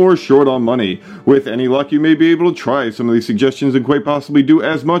time or short on money. With any luck, you may be able to try some of these suggestions and quite possibly do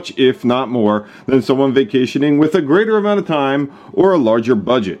as much, if not more, than someone vacationing with a greater amount of time or a larger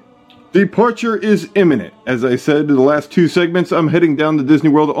budget. Departure is imminent. As I said in the last two segments, I'm heading down to Disney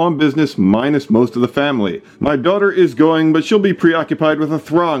World on business minus most of the family. My daughter is going, but she'll be preoccupied with a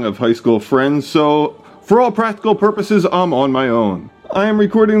throng of high school friends, so for all practical purposes, I'm on my own. I am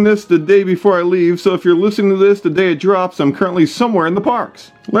recording this the day before I leave, so if you're listening to this the day it drops, I'm currently somewhere in the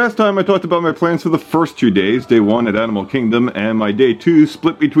parks. Last time I talked about my plans for the first 2 days, day 1 at Animal Kingdom, and my day 2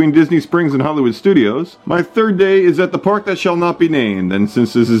 split between Disney Springs and Hollywood Studios. My third day is at the park that shall not be named, and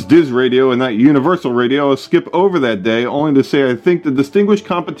since this is Diz Radio and not Universal Radio, I'll skip over that day, only to say I think the distinguished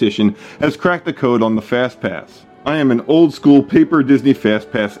competition has cracked the code on the Fast Pass. I am an old school paper Disney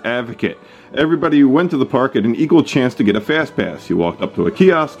Fast Pass advocate. Everybody who went to the park had an equal chance to get a Fast Pass. You walked up to a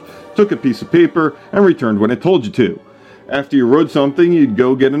kiosk, took a piece of paper, and returned when it told you to. After you rode something, you'd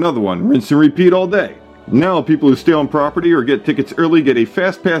go get another one, rinse and repeat all day. Now people who stay on property or get tickets early get a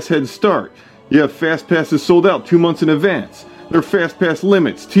Fast Pass head start. You have Fast Passes sold out 2 months in advance. There are Fast Pass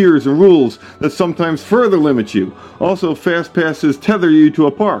limits, tiers, and rules that sometimes further limit you. Also, Fast Passes tether you to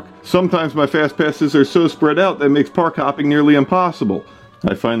a park. Sometimes my Fast Passes are so spread out that it makes park hopping nearly impossible.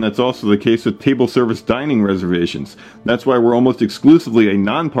 I find that's also the case with table service dining reservations. That's why we're almost exclusively a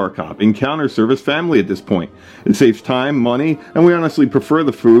non-park hopping counter service family at this point. It saves time, money, and we honestly prefer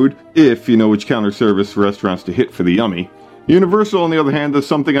the food, if you know which counter service restaurants to hit for the yummy. Universal, on the other hand, does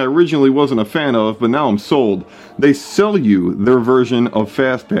something I originally wasn't a fan of, but now I'm sold. They sell you their version of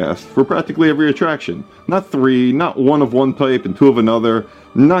Fast Pass for practically every attraction. Not 3, not 1 of one type and 2 of another,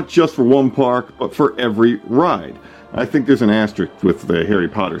 not just for one park, but for every ride. I think there's an asterisk with the Harry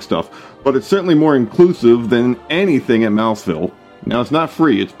Potter stuff, but it's certainly more inclusive than anything at Mouseville. Now, it's not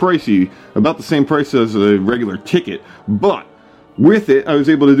free, it's pricey, about the same price as a regular ticket, but with it, I was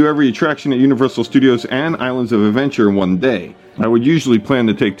able to do every attraction at Universal Studios and Islands of Adventure in one day. I would usually plan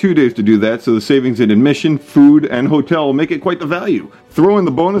to take 2 days to do that, so the savings in admission, food, and hotel make it quite the value. Throw in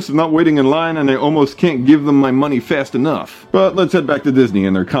the bonus of not waiting in line, and I almost can't give them my money fast enough. But let's head back to Disney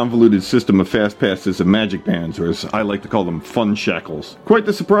and their convoluted system of fast passes and magic bands, or as I like to call them, fun shackles. Quite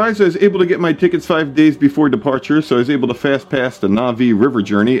the surprise, I was able to get my tickets 5 days before departure, so I was able to fast pass the Na'vi River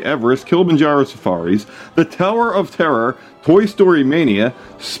Journey, Everest, Kilimanjaro Safaris, the Tower of Terror, Toy Story Mania,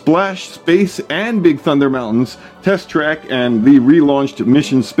 Splash Space and Big Thunder Mountains, Test Track, and the relaunched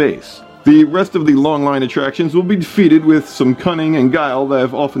Mission Space. The rest of the long line attractions will be defeated with some cunning and guile that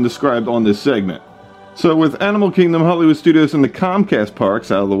I've often described on this segment. So with Animal Kingdom, Hollywood Studios, and the Comcast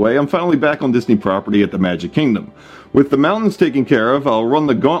parks out of the way, I'm finally back on Disney property at the Magic Kingdom. With the mountains taken care of, I'll run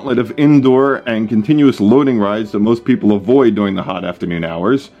the gauntlet of indoor and continuous loading rides that most people avoid during the hot afternoon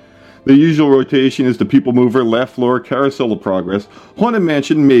hours. The usual rotation is the People Mover, Laugh Floor, Carousel of Progress, Haunted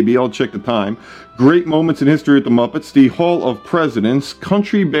Mansion, maybe, I'll check the time, Great Moments in History at the Muppets, the Hall of Presidents,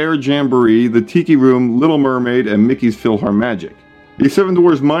 Country Bear Jamboree, the Tiki Room, Little Mermaid, and Mickey's PhilharMagic. The Seven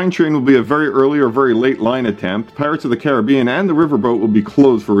Dwarfs Mine Train will be a very early or very late line attempt. Pirates of the Caribbean and the Riverboat will be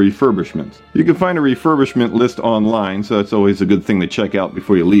closed for refurbishment. You can find a refurbishment list online, so that's always a good thing to check out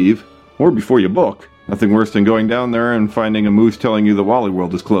before you leave, or before you book. Nothing worse than going down there and finding a moose telling you the Wally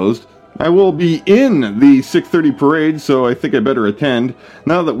World is closed. I will be in the 6:30 parade, so I think I better attend.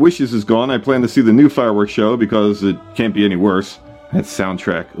 Now that Wishes is gone, I plan to see the new fireworks show because it can't be any worse. That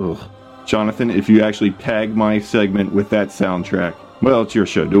soundtrack, ugh. Jonathan, if you actually tag my segment with that soundtrack, well, it's your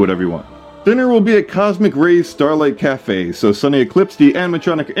show, do whatever you want. Dinner will be at Cosmic Rays Starlight Cafe, so Sunny Eclipse, the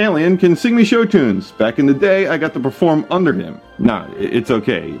animatronic alien, can sing me show tunes. Back in the day, I got to perform under him. Nah, it's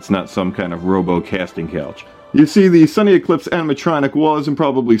okay, it's not some kind of robo-casting couch. You see, the Sunny Eclipse animatronic was, and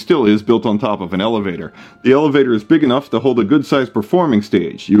probably still is, built on top of an elevator. The elevator is big enough to hold a good-sized performing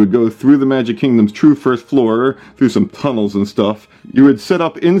stage. You would go through the Magic Kingdom's true first floor, through some tunnels and stuff. You would set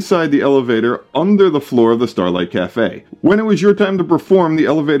up inside the elevator under the floor of the Starlight Cafe. When it was your time to perform, the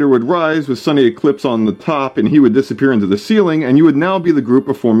elevator would rise with Sunny Eclipse on the top, and he would disappear into the ceiling, and you would now be the group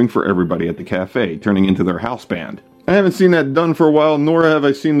performing for everybody at the cafe, turning into their house band. I haven't seen that done for a while, nor have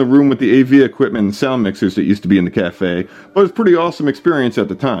I seen the room with the AV equipment and sound mixers that used to be in the cafe, but it's a pretty awesome experience at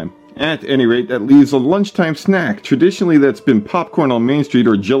the time. At any rate, that leaves a lunchtime snack. Traditionally, that's been popcorn on Main Street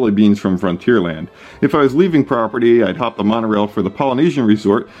or jelly beans from Frontierland. If I was leaving property, I'd hop the monorail for the Polynesian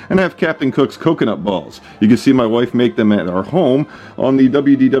Resort and have Captain Cook's coconut balls. You can see my wife make them at our home on the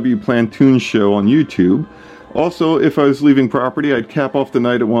WDW Plantoon show on YouTube. Also, if I was leaving property, I'd cap off the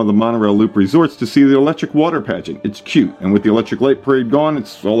night at one of the Monorail Loop resorts to see the electric water pageant. It's cute, and with the electric light parade gone,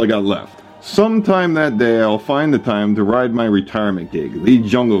 it's all I got left. Sometime that day, I'll find the time to ride my retirement gig, the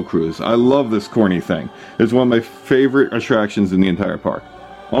Jungle Cruise. I love this corny thing. It's one of my favorite attractions in the entire park.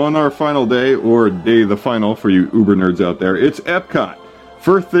 On our final day, or day the final for you Uber nerds out there, it's Epcot.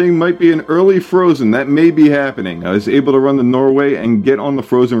 First thing might be an early Frozen. That may be happening. I was able to run to Norway and get on the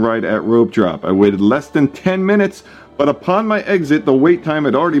Frozen ride at Rope Drop. I waited less than 10 minutes, but upon my exit, the wait time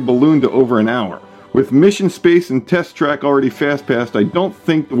had already ballooned to over an hour. With Mission Space and Test Track already fast passed, I don't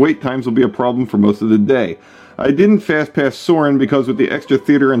think the wait times will be a problem for most of the day. I didn't fast pass Soarin' because with the extra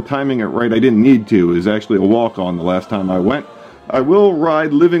theater and timing it right, I didn't need to. It was actually a walk-on the last time I went. I will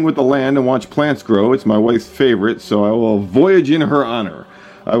ride Living with the Land and watch plants grow. It's my wife's favorite, so I will voyage in her honor.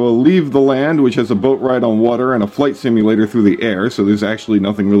 I will leave the land, which has a boat ride on water and a flight simulator through the air, so there's actually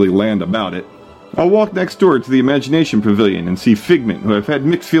nothing really land about it. I'll walk next door to the Imagination Pavilion and see Figment, who I've had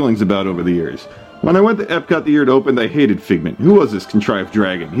mixed feelings about over the years. When I went to Epcot the year it opened, I hated Figment. Who was this contrived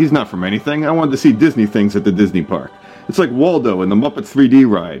dragon? He's not from anything. I wanted to see Disney things at the Disney park. It's like Waldo in the Muppets 3D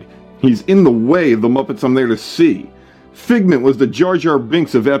ride. He's in the way of the Muppets I'm there to see. Figment was the Jar Jar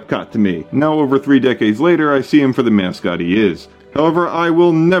Binks of Epcot to me. Now over 3 decades later, I see him for the mascot he is. However, I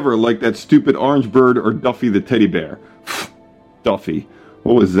will never like that stupid orange bird or Duffy the teddy bear. Duffy.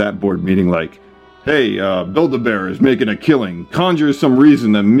 What was that board meeting like? Hey, Build-A-Bear is making a killing. Conjure some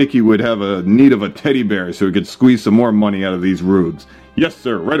reason that Mickey would have a need of a teddy bear so he could squeeze some more money out of these rubes. Yes,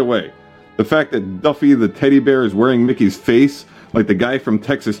 sir, right away. The fact that Duffy the teddy bear is wearing Mickey's face, like the guy from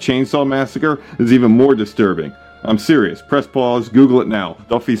Texas Chainsaw Massacre, is even more disturbing. I'm serious. Press pause, Google it now.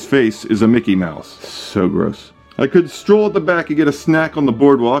 Duffy's face is a Mickey Mouse. So gross. I could stroll at the back and get a snack on the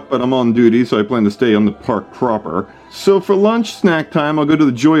boardwalk, but I'm on duty, so I plan to stay on the park proper. So for lunch snack time, I'll go to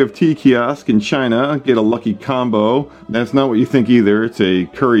the Joy of Tea kiosk in China, get a lucky combo. That's not what you think either. It's a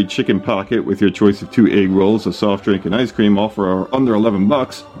curry chicken pocket with your choice of 2 egg rolls, a soft drink, and ice cream, all for under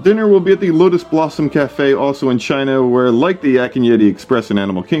 $11. Dinner will be at the Lotus Blossom Cafe, also in China, where, like the Yak and Yeti Express in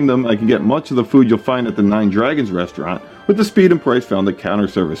Animal Kingdom, I can get much of the food you'll find at the Nine Dragons restaurant, with the speed and price found at counter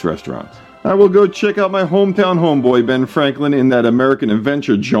service restaurants. I will go check out my hometown homeboy, Ben Franklin, in that American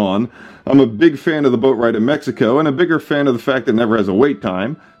Adventure John. I'm a big fan of the boat ride in Mexico, and a bigger fan of the fact that it never has a wait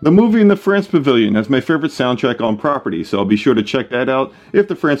time. The movie in the France Pavilion has my favorite soundtrack on property, so I'll be sure to check that out if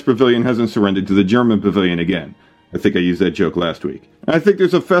the France Pavilion hasn't surrendered to the German Pavilion again. I think I used that joke last week. I think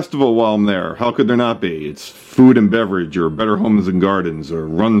there's a festival while I'm there. How could there not be? It's food and beverage, or Better Homes and Gardens, or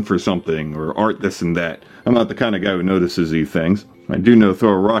Run for Something, or Art This and That. I'm not the kind of guy who notices these things. I do know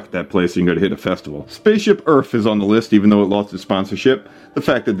throw a rock at that place and you can go to hit a festival. Spaceship Earth is on the list, even though it lost its sponsorship. The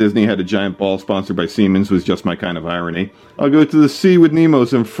fact that Disney had a giant ball sponsored by Siemens was just my kind of irony. I'll go to the sea with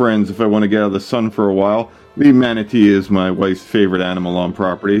Nemo's and friends if I want to get out of the sun for a while. The manatee is my wife's favorite animal on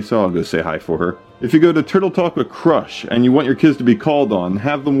property, so I'll go say hi for her. If you go to Turtle Talk with Crush and you want your kids to be called on,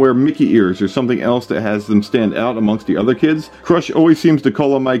 have them wear Mickey ears or something else that has them stand out amongst the other kids. Crush always seems to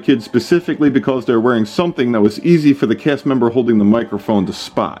call on my kids specifically because they're wearing something that was easy for the cast member holding the microphone to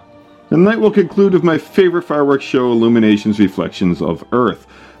spot. The night will conclude with my favorite fireworks show, Illuminations Reflections of Earth.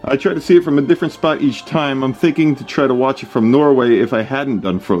 I try to see it from a different spot each time. I'm thinking to try to watch it from Norway if I hadn't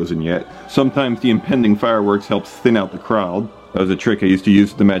done Frozen yet. Sometimes the impending fireworks helps thin out the crowd. That was a trick I used to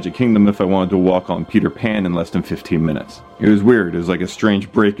use at the Magic Kingdom if I wanted to walk on Peter Pan in less than 15 minutes. It was weird. It was like a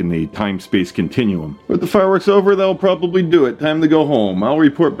strange break in the time-space continuum. With the fireworks over, that'll probably do it. Time to go home. I'll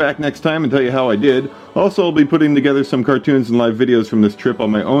report back next time and tell you how I did. Also, I'll be putting together some cartoons and live videos from this trip on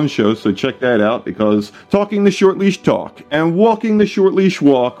my own show, so check that out, because talking the short leash talk and walking the short leash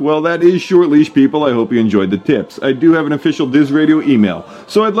walk, well, that is short leash, people. I hope you enjoyed the tips. I do have an official Diz Radio email,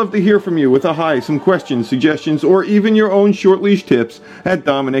 so I'd love to hear from you with a hi, some questions, suggestions, or even your own short leash tips at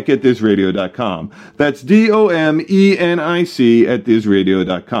Dominic@DizRadio.com. That's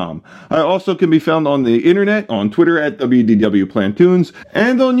DOMENIC@DizRadio.com. I also can be found on the internet, on Twitter at WDW Plantoons,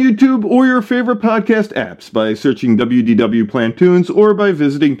 and on YouTube or your favorite podcast apps by searching WDW Plantoons or by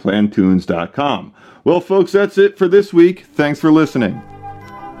visiting plantoons.com. Well, folks, that's it for this week. Thanks for listening.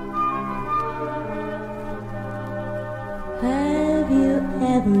 Have you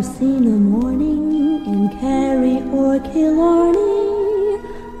ever seen a morning in Kerry or Killarney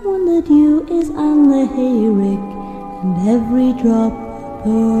when the dew is on the hayrick and every drop a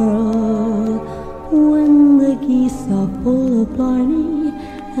pearl, when the geese are full of blarney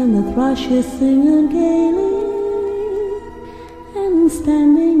and the thrushes singing gaily, and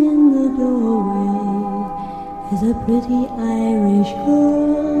standing in the doorway is a pretty Irish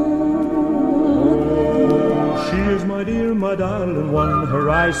girl. She is my dear, my darling one, her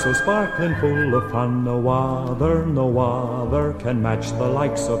eyes so sparkling full of fun. No other can match the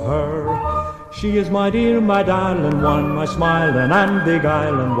likes of her. She is my dear, my darling one, my smiling and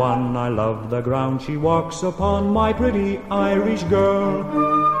beguiling one. I love the ground she walks upon, my pretty Irish girl.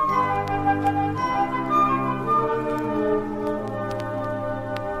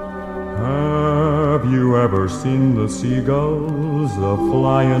 Have you ever seen the seagulls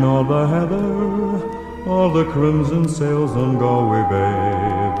a-flying o'er the heather? All the crimson sails on Galway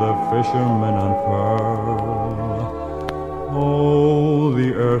Bay, the fishermen unfurl. Oh,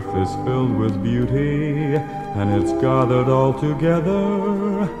 the earth is filled with beauty, and it's gathered all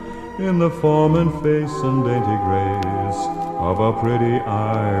together in the form and face and dainty grace of a pretty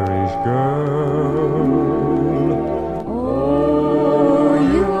Irish girl. Oh,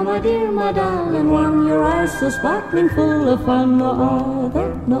 you are my dear, my darling one, your eyes so sparkling full of fun. No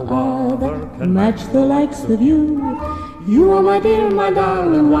other can match the likes of you. You are my dear, my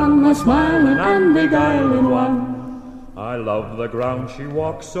darling one, my smiling and beguiling one. I love the ground she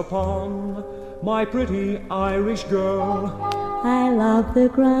walks upon, my pretty Irish girl. I love the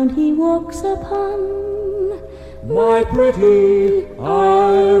ground he walks upon, my pretty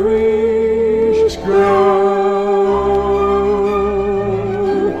Irish girl.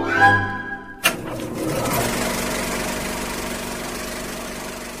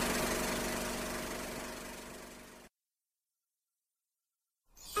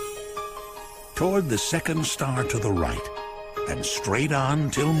 Toward the second star to the right, and straight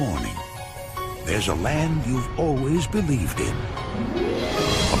on till morning, there's a land you've always believed in.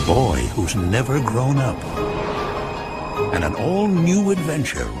 A boy who's never grown up. And an all-new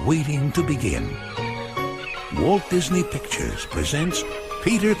adventure waiting to begin. Walt Disney Pictures presents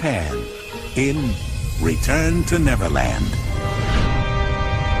Peter Pan in Return to Neverland.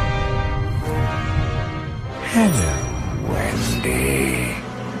 Hello, Wendy.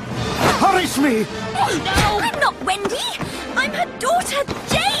 Punish me! Oh, no! I'm not Wendy! I'm her daughter,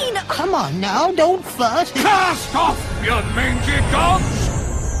 Jane! Come on now, don't fuss. Cast off, you mangy dogs!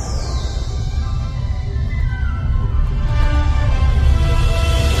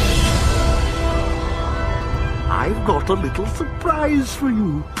 I've got a little surprise for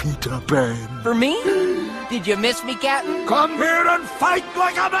you, Peter Pan. For me? Did you miss me, Captain? Come here and fight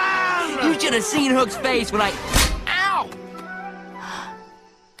like a man! You should have seen Hook's face when I... Ow!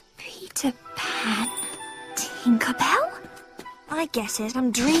 Peter Pan? Tinkerbell? I guess it.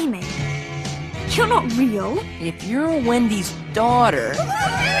 I'm dreaming. You're not real. If you're Wendy's daughter,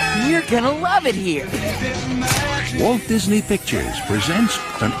 you're gonna love it here. Walt Disney Pictures presents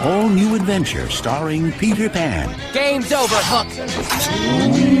an all-new adventure starring Peter Pan. Game's over, Hook.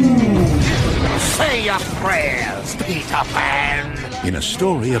 Say your prayers, Peter Pan. In a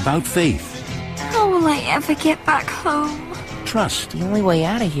story about faith. How will I ever get back home? Trust. The only way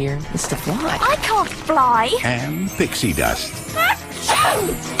out of here is to fly. I can't fly. And pixie dust.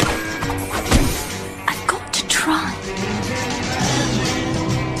 I've got to try.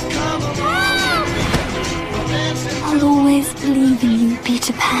 I'll always believe in you,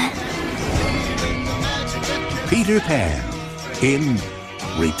 Peter Pan. Peter Pan in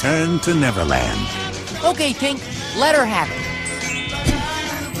Return to Neverland. Okay, Tink, let her have it.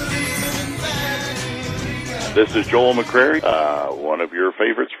 This is Joel McCrary, one of your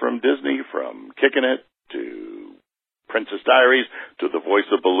favorites from Disney, from Kickin' It to Princess Diaries to the voice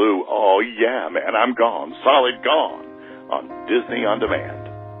of Baloo. Oh, yeah, man, I'm gone, solid gone, on Disney On Demand.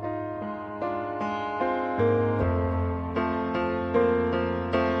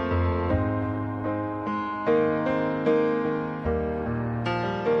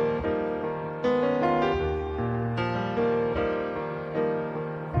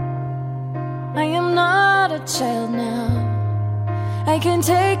 I am not a child now. I can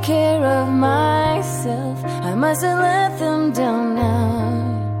take care of myself. I mustn't let them down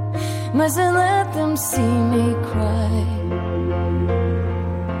now. Mustn't let them see me cry.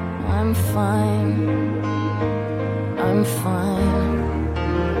 I'm fine. I'm fine.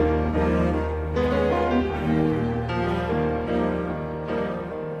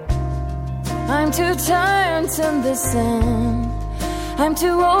 I'm too tired to listen. I'm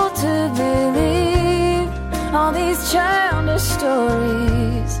too old to believe all these childish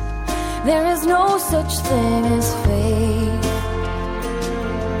stories. There is no such thing as faith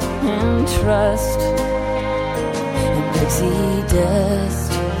and trust and pixie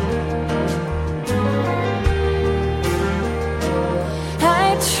dust.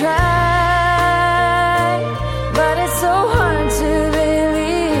 I try, but it's so hard to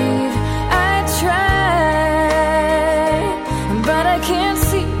believe. I try, but I can't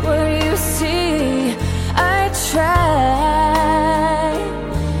see what you see. I try.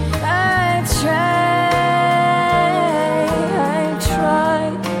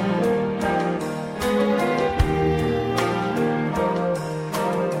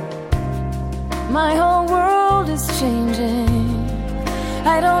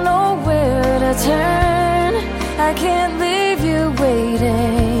 I don't know where to turn. I can't leave you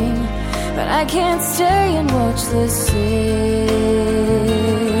waiting, but I can't stay and watch the city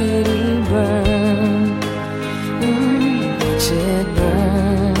burn. Watch it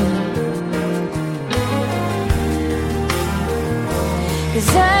burn.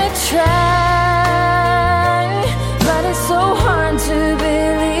 'Cause I try, but it's so hard to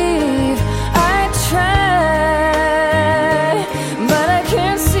believe. I try, but I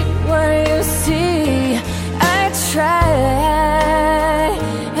can't see what you see. I try,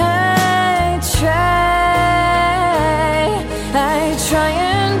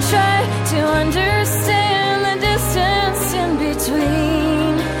 and try to understand the distance in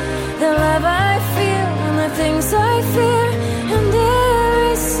between the love I feel and the things I fear, and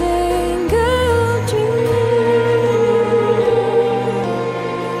every single dream.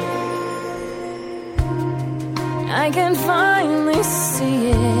 I can finally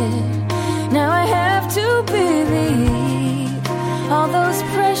see it. Now I have to believe all those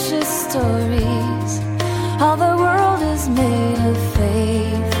precious stories. All the world is made of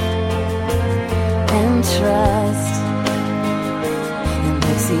faith and trust and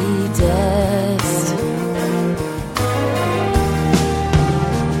pixie dust.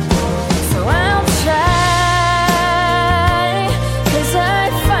 So I'll try, 'cause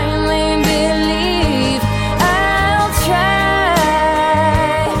I finally believe. I'll try,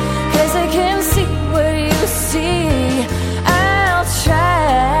 'cause I can see what you see. I'll try.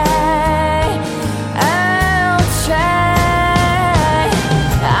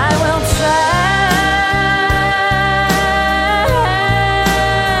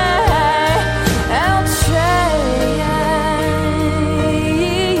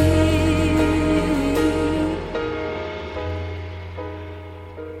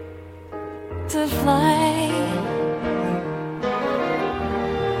 To fly.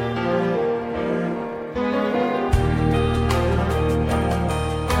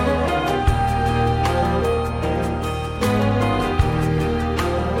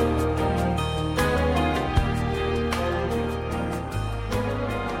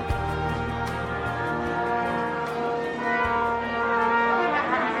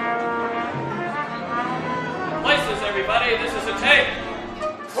 Places, everybody. This is a tape.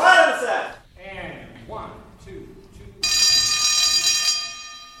 What is that?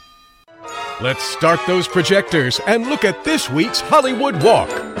 Let's start those projectors and look at this week's Hollywood Walk.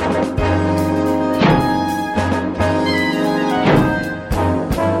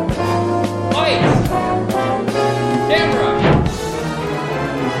 Lights! Camera!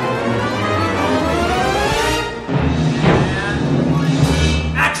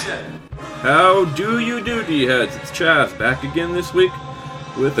 And action! How do you do, D-heads? It's Chaz, back again this week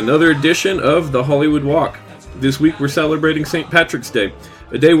with another edition of the Hollywood Walk. This week we're celebrating St. Patrick's Day,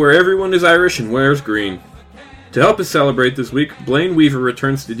 a day where everyone is Irish and wears green. To help us celebrate this week, Blaine Weaver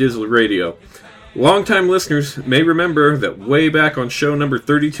returns to Digital Radio. Longtime listeners may remember that way back on show number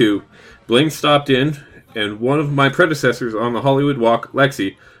 32, Blaine stopped in, and one of my predecessors on the Hollywood Walk,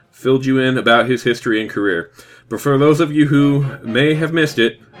 Lexi, filled you in about his history and career. But for those of you who may have missed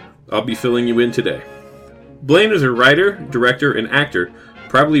it, I'll be filling you in today. Blaine is a writer, director, and actor,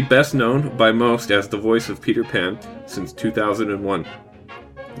 probably best known by most as the voice of Peter Pan since 2001.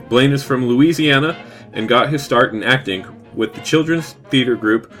 Blaine is from Louisiana and got his start in acting with the children's theater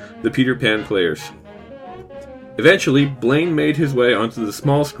group, the Peter Pan Players. Eventually, Blaine made his way onto the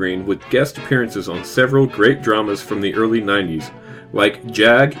small screen with guest appearances on several great dramas from the early 90s, like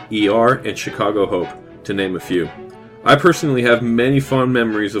Jag, ER, and Chicago Hope, to name a few. I personally have many fond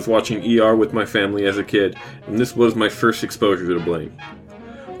memories of watching ER with my family as a kid, and this was my first exposure to Blaine.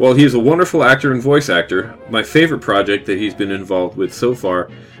 While he is a wonderful actor and voice actor, my favorite project that he's been involved with so far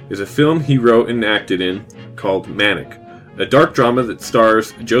is a film he wrote and acted in called Manic, a dark drama that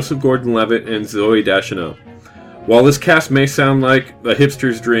stars Joseph Gordon-Levitt and Zooey Deschanel. While this cast may sound like a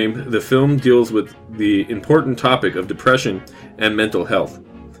hipster's dream, the film deals with the important topic of depression and mental health.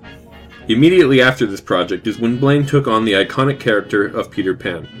 Immediately after this project is when Blaine took on the iconic character of Peter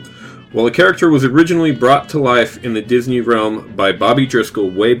Pan. While the character was originally brought to life in the Disney realm by Bobby Driscoll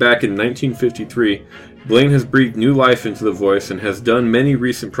way back in 1953, Blaine has breathed new life into the voice and has done many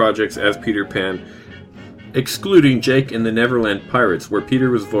recent projects as Peter Pan, excluding Jake and the Neverland Pirates, where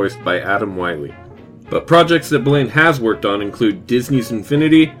Peter was voiced by Adam Wiley. But projects that Blaine has worked on include Disney's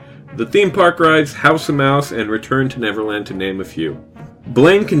Infinity, the theme park rides, House of Mouse, and Return to Neverland, to name a few.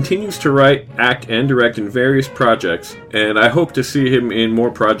 Blaine continues to write, act, and direct in various projects, and I hope to see him in more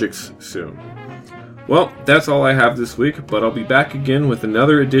projects soon. Well, that's all I have this week, but I'll be back again with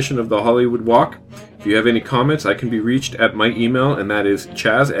another edition of the Hollywood Walk. If you have any comments, I can be reached at my email, and that is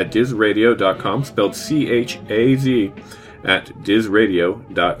chaz@dizradio.com, spelled C-H-A-Z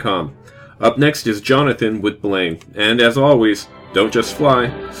 @dizradio.com. Up next is Jonathan with Blaine. And as always, don't just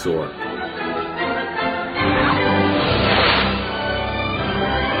fly, soar.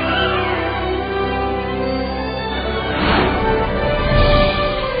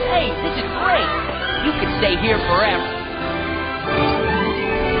 Hey, this is great. You can stay here forever.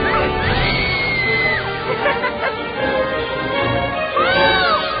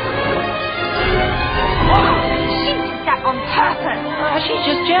 She's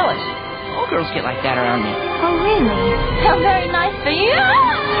just jealous. All girls get like that around me. Oh, really? How very nice for you.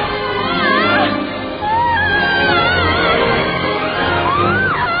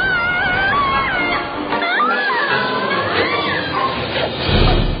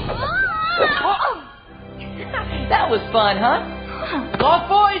 That was fun, huh? Lost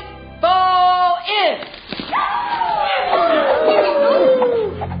boys, fall in!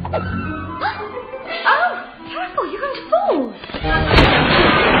 Oh, careful, you're going to fall.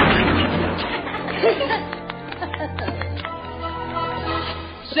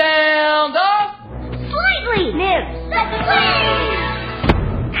 Sound off! Slightly! Nib! Let's play!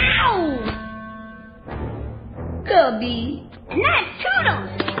 Ow! Cubby! Not Toodles!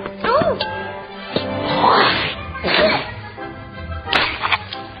 Oh!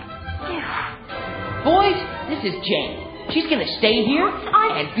 Boys, this is Jane. She's gonna stay here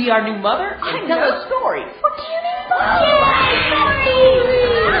and be our new mother and tell us stories. What do you mean?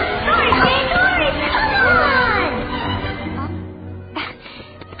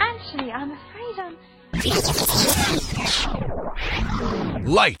 Actually, I'm afraid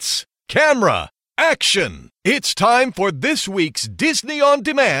Lights, camera, action! It's time for this week's Disney On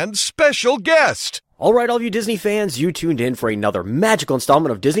Demand special guest. All right, all of you Disney fans, you tuned in for another magical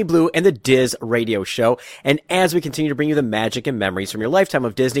installment of Disney Blue and the Diz Radio Show. And as we continue to bring you the magic and memories from your lifetime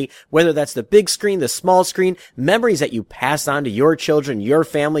of Disney, whether that's the big screen, the small screen, memories that you passed on to your children, your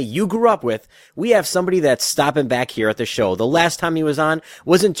family, you grew up with, we have somebody that's stopping back here at the show. The last time he was on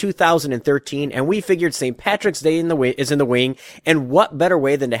was in 2013, and we figured St. Patrick's Day is in the wing, and what better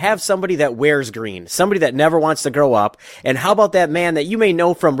way than to have somebody that wears green, somebody that never wants to grow up. And how about that man that you may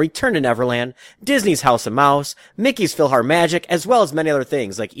know from Return to Neverland, Disney's House of Mouse, Mickey's PhilharMagic, as well as many other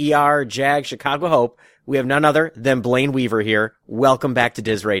things like ER, Jag, Chicago Hope. We have none other than Blaine Weaver here. Welcome back to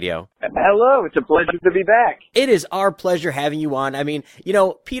Diz Radio. Hello, it's a pleasure to be back. It is our pleasure having you on. I mean, you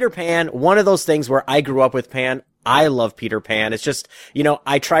know, Peter Pan, one of those things where I grew up with Pan. I love Peter Pan. It's just, you know,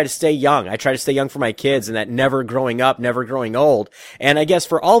 I try to stay young. I try to stay young for my kids, and that never growing up, never growing old. And I guess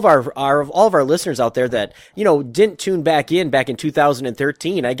for all of our listeners out there that, you know, didn't tune back in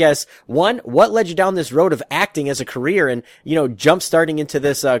 2013, I guess, one, what led you down this road of acting as a career and, you know, jump starting into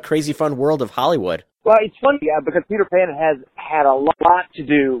this crazy fun world of Hollywood? Well, it's funny because Peter Pan has had a lot to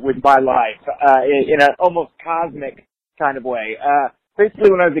do with my life in an almost cosmic kind of way.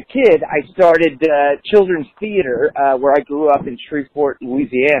 Basically, when I was a kid, I started children's theater where I grew up in Shreveport,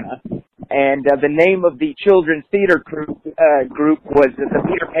 Louisiana, and the name of the children's theater group was the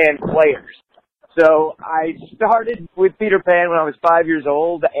Peter Pan Players. So I started with Peter Pan when I was 5 years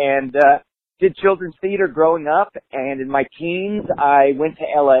old and did children's theater growing up, and in my teens, I went to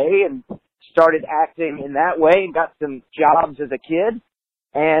L.A. and started acting in that way and got some jobs as a kid.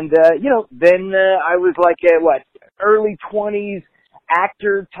 And, then I was like, early 20s,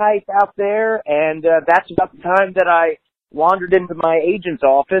 actor type out there, and that's about the time that I wandered into my agent's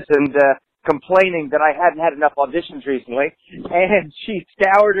office and complaining that I hadn't had enough auditions recently, and she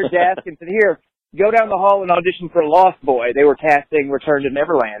scoured her desk and said, "Here, go down the hall and audition for Lost Boy." They were casting Return to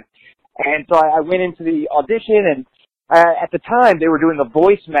Neverland, and so I went into the audition, and at the time they were doing a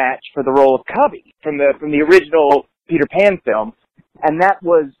voice match for the role of Cubby from the original Peter Pan film, and that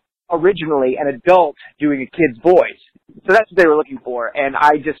was originally an adult doing a kid's voice. So that's what they were looking for, and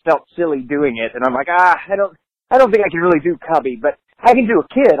I just felt silly doing it. And I'm like, I don't think I can really do Cubby, but I can do a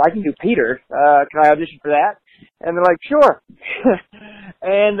kid. I can do Peter. Can I audition for that? And they're like, sure.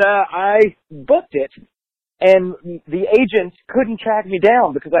 And I booked it, and the agent couldn't track me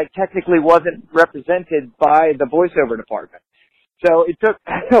down because I technically wasn't represented by the voiceover department. So it took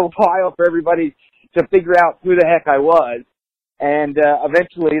a while for everybody to figure out who the heck I was, and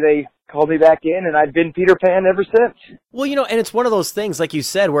eventually they called me back in, and I've been Peter Pan ever since. Well, you know, and it's one of those things, like you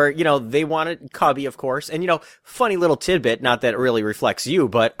said, where, you know, they wanted Cubby, of course, and, you know, funny little tidbit, not that it really reflects you,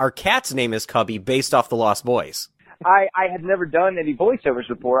 but our cat's name is Cubby based off the Lost Boys. I had never done any voiceovers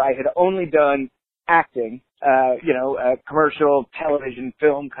before. I had only done acting, commercial, television,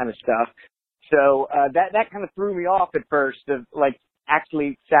 film kind of stuff. So that kind of threw me off at first, of like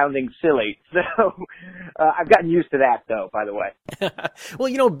actually sounding silly. So I've gotten used to that, though, by the way.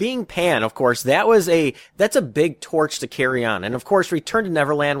 Well, being Pan, of course, that's a big torch to carry on. And of course, Return to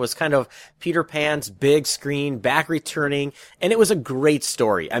Neverland was kind of Peter Pan's big screen, back returning, and it was a great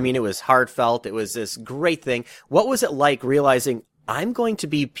story. I mean, it was heartfelt. It was this great thing. What was it like realizing I'm going to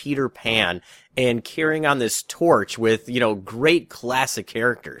be Peter Pan and carrying on this torch with, great classic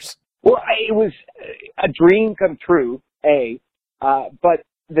characters? Well, it was a dream come true, but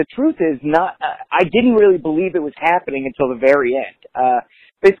the truth is I didn't really believe it was happening until the very end.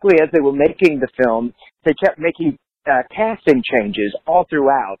 Basically, as they were making the film, they kept making casting changes all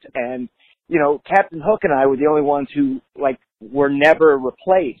throughout, and, Captain Hook and I were the only ones who, were never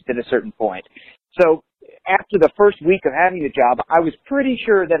replaced at a certain point. So after the first week of having the job, I was pretty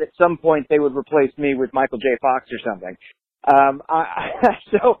sure that at some point they would replace me with Michael J. Fox or something.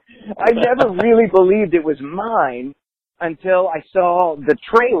 So I never really believed it was mine until I saw the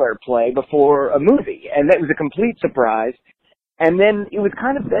trailer play before a movie, and that was a complete surprise. And then it was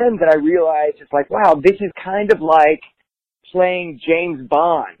kind of then that I realized it's like, wow, this is kind of like playing James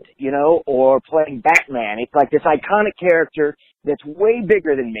Bond, or playing Batman. It's like this iconic character that's way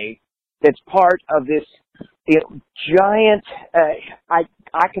bigger than me, that's part of this giant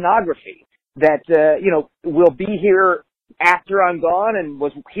iconography that, will be here after I'm gone and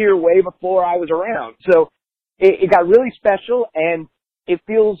was here way before I was around. So it got really special, and it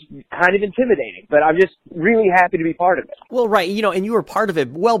feels kind of intimidating, but I'm just really happy to be part of it. Well, right, and you were part of it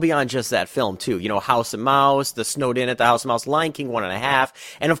well beyond just that film, too. House of Mouse, the Snowed In at the House of Mouse, Lion King 1.5,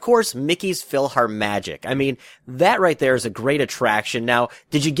 and of course, Mickey's PhilharMagic. I mean, that right there is a great attraction. Now,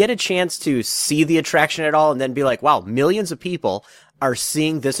 did you get a chance to see the attraction at all and then be like, wow, millions of people are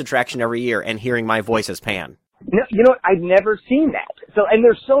seeing this attraction every year and hearing my voice as Pan? No, I've never seen that. So, and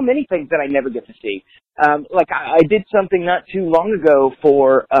there's so many things that I never get to see. I did something not too long ago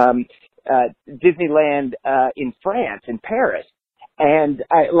for Disneyland in France, in Paris, and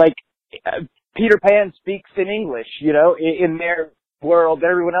Peter Pan speaks in English, in their world.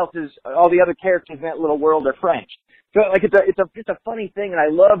 Everyone else all the other characters in that little world are French. So it's a funny thing, and I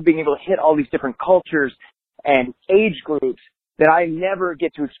love being able to hit all these different cultures and age groups that I never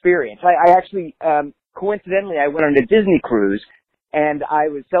get to experience. I actually, coincidentally, I went on a Disney cruise, and I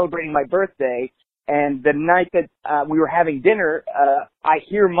was celebrating my birthday, and the night that we were having dinner, I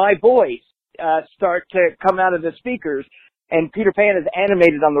hear my voice start to come out of the speakers, and Peter Pan is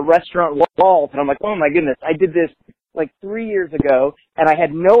animated on the restaurant walls, and I'm like, oh my goodness, I did this 3 years ago, and I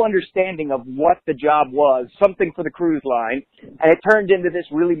had no understanding of what the job was, something for the cruise line, and it turned into this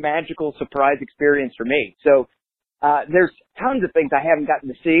really magical surprise experience for me. So there's tons of things I haven't gotten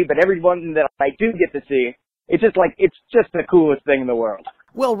to see, but every one that I do get to see, it's just the coolest thing in the world.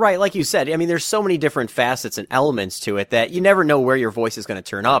 Well, right, like you said, I mean, there's so many different facets and elements to it that you never know where your voice is going to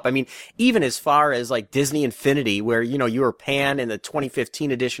turn up. I mean, even as far as Disney Infinity, where, you were Pan in the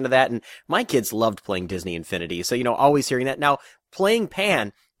 2015 edition of that, and my kids loved playing Disney Infinity. So, always hearing that. Now, playing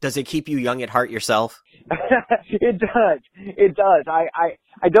Pan, does it keep you young at heart yourself? It does. It does.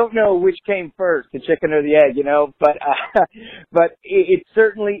 I don't know which came first, the chicken or the egg, but it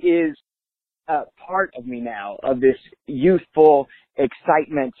certainly is part of me now, of this youthful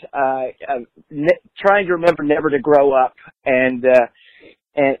excitement, trying to remember never to grow up, and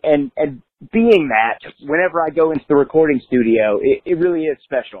being that whenever I go into the recording studio, it really is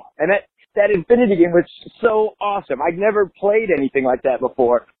special. And that Infinity game was so awesome. I'd never played anything like that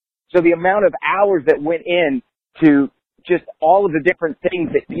before. So the amount of hours that went in to just all of the different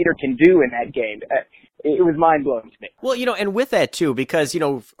things that Peter can do in that game, it was mind-blowing to me. Well, and with that too, because,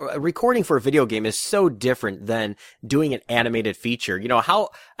 recording for a video game is so different than doing an animated feature. How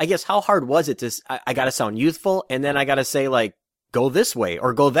hard was it to, I gotta sound youthful, and then I gotta say, go this way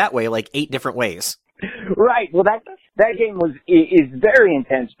or go that way, 8 different ways. Right. Well, that game is very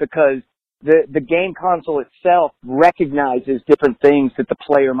intense because the game console itself recognizes different things that the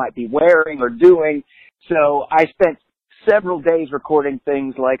player might be wearing or doing. So I spent several days recording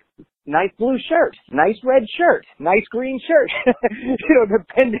things like nice blue shirt, nice red shirt, nice green shirt,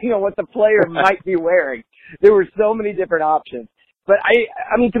 depending on what the player might be wearing. There were so many different options. But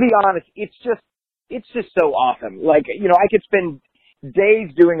I mean, to be honest, it's just so awesome. I could spend days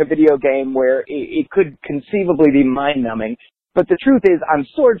doing a video game where it could conceivably be mind-numbing. But the truth is, I'm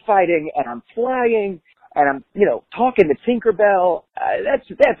sword fighting and I'm flying and I'm, talking to Tinkerbell.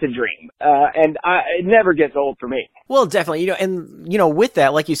 That's a dream. And it never gets old for me. Well, definitely, and, with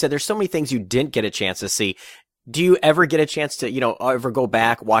that, like you said, there's so many things you didn't get a chance to see. Do you ever get a chance to, ever go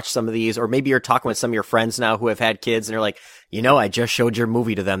back, watch some of these, or maybe you're talking with some of your friends now who have had kids and they're like, I just showed your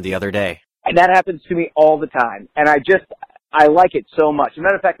movie to them the other day. And that happens to me all the time. And I like it so much. As a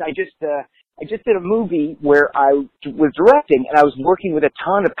matter of fact, I just did a movie where I was directing, and I was working with a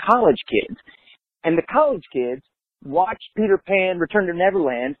ton of college kids. And the college kids watched Peter Pan Return to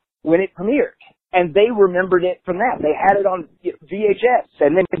Neverland when it premiered. And they remembered it from that. They had it on VHS,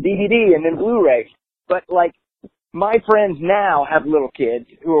 and then DVD, and then Blu-ray. But, like, my friends now have little kids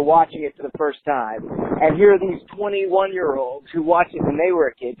who are watching it for the first time. And here are these 21-year-olds who watched it when they were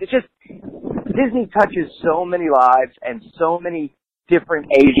a kid. It's just, Disney touches so many lives and so many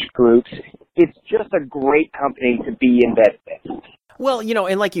different age groups. It's just a great company to be in bed with. Well, you know,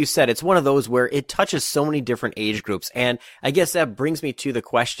 and like you said, it's one of those where it touches so many different age groups. And I guess that brings me to the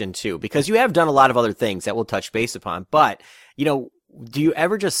question, too, because you have done a lot of other things that we'll touch base upon. But, you know, do you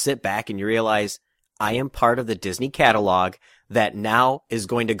ever just sit back and you realize, I am part of the Disney catalog that now is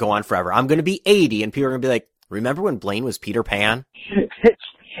going to go on forever? I'm going to be 80, and people are going to be like, remember when Blaine was Peter Pan?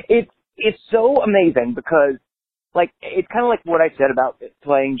 It's so amazing because, like, it's kind of like what I said about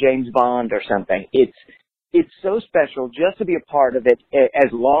playing James Bond or something. It's so special just to be a part of it as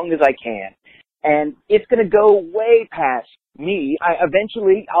long as I can. And it's going to go way past me.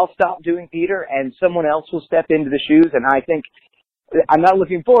 Eventually, I'll stop doing Peter and someone else will step into the shoes. And I think, I'm not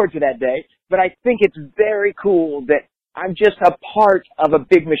looking forward to that day, but I think it's very cool that I'm just a part of a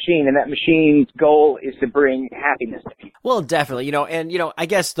big machine, and that machine's goal is to bring happiness to people. Well, definitely. You know, and, you know, I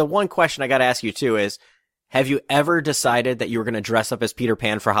guess the one question I got to ask you, too, is, have you ever decided that you were going to dress up as Peter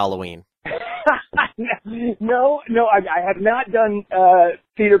Pan for Halloween? No, I have not done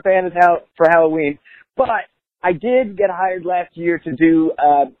Peter Pan for Halloween, but I did get hired last year to do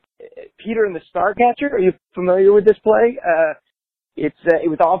Peter and the Starcatcher. Are you familiar with this play? It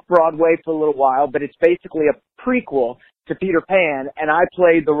was off Broadway for a little while, but it's basically a prequel to Peter Pan, and I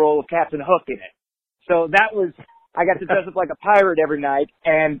played the role of Captain Hook in it. So I got to dress up like a pirate every night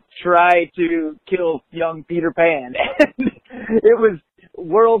and try to kill young Peter Pan. It was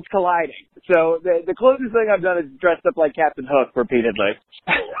worlds colliding. So the closest thing I've done is dressed up like Captain Hook repeatedly.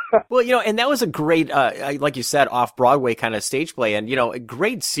 Well, you know, and that was a great, like you said, off-Broadway kind of stage play, and, you know, a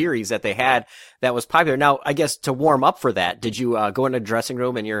great series that they had that was popular. Now, I guess to warm up for that, did you go in a dressing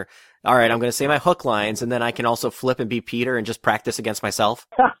room and you're, all right, I'm going to say my hook lines, and then I can also flip and be Peter and just practice against myself?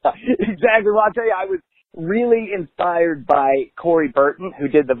 Exactly. Well, I'll tell you, I was really inspired by Corey Burton, who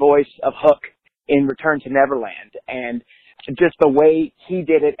did the voice of Hook in Return to Neverland, and just the way he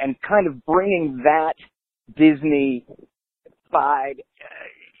did it and kind of bringing that Disney-fied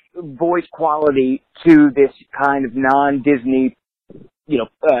voice quality to this kind of non-Disney,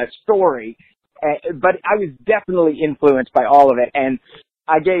 story. But I was definitely influenced by all of it, and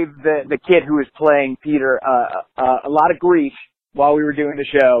I gave the kid who was playing Peter a lot of grief while we were doing the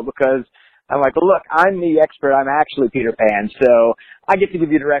show because I'm like, well, look, I'm the expert. I'm actually Peter Pan, so I get to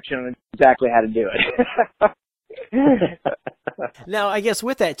give you direction on exactly how to do it. Now, I guess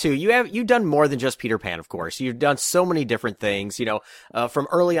with that too, you've done more than just Peter Pan, of course. You've done so many different things, from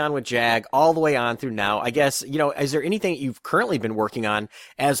early on with Jag all the way on through now. I guess, is there anything you've currently been working on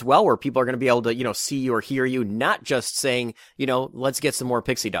as well where people are going to be able to, see you or hear you, not just saying, let's get some more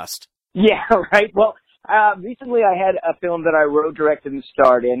pixie dust? Yeah, right. Well, recently I had a film that I wrote, directed, and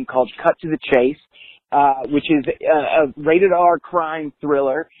starred in called Cut to the Chase, which is a rated R crime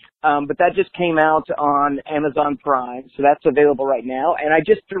thriller. But that just came out on Amazon Prime, so that's available right now. And I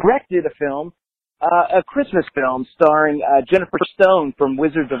just directed a film, a Christmas film starring Jennifer Stone from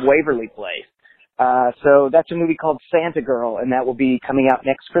Wizards of Waverly Place. So that's a movie called Santa Girl, and that will be coming out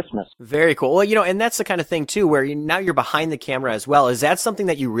next Christmas. Very cool. Well, and that's the kind of thing, too, where now you're behind the camera as well. Is that something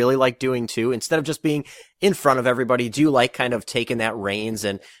that you really like doing, too? Instead of just being in front of everybody, do you like kind of taking that reins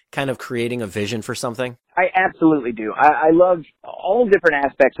and kind of creating a vision for something? I absolutely do. I love all different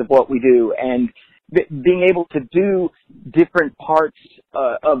aspects of what we do, and being able to do different parts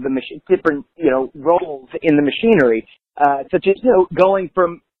of the machine, different, roles in the machinery, such as, going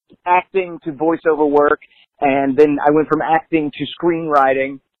from acting to voiceover work, and then I went from acting to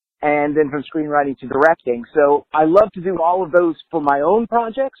screenwriting, and then from screenwriting to directing. So I love to do all of those for my own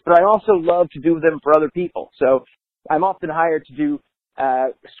projects, but I also love to do them for other people. So I'm often hired to do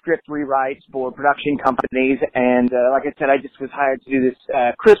script rewrites for production companies, and like I said, I just was hired to do this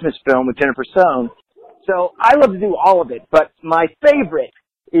Christmas film with Jennifer Stone. So I love to do all of it, but my favorite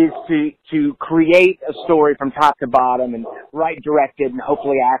is to create a story from top to bottom and write, direct it, and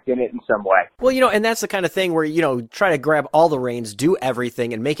hopefully act in it in some way. Well, and that's the kind of thing where, try to grab all the reins, do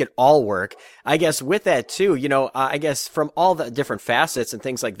everything, and make it all work. I guess with that, too, I guess from all the different facets and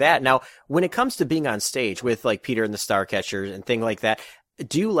things like that. Now, when it comes to being on stage with, like, Peter and the Starcatcher and things like that,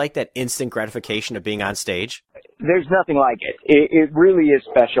 do you like that instant gratification of being on stage? There's nothing like it. It really is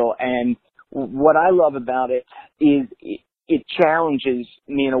special, and what I love about it is it challenges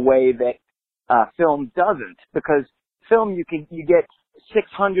me in a way that film doesn't, because film you get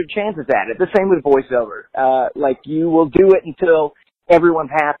 600 chances at it. The same with voiceover. Like, you will do it until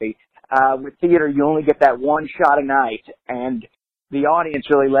everyone's happy. With theater, you only get that one shot a night, and the audience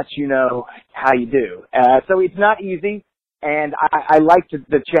really lets you know how you do. So it's not easy, and I like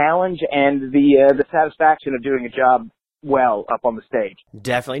the challenge and the satisfaction of doing a job well up on the stage.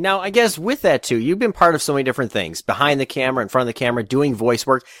 Definitely. Now, I guess with that too, you've been part of so many different things, behind the camera, in front of the camera, doing voice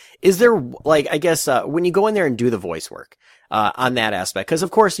work. Is there, like, I guess, when you go in there and do the voice work, on that aspect, because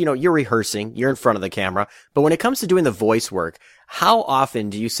of course, you know, you're rehearsing, you're in front of the camera, but when it comes to doing the voice work, how often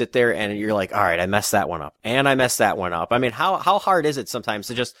do you sit there and you're like, all right, I messed that one up, and I messed that one up? I mean, how hard is it sometimes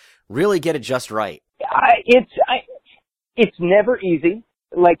to just really get it just right? It's never easy.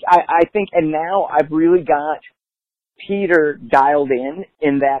 Like, I think, and now I've really got Peter dialed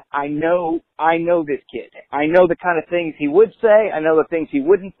in that I know this kid. I know the kind of things he would say. I know the things he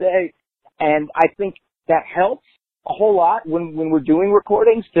wouldn't say. And I think that helps a whole lot when we're doing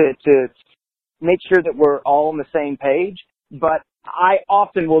recordings to make sure that we're all on the same page. But I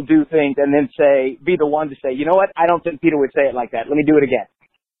often will do things and then be the one to say, you know what? I don't think Peter would say it like that. Let me do it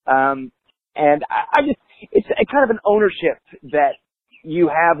again. And I just, it's a kind of an ownership that you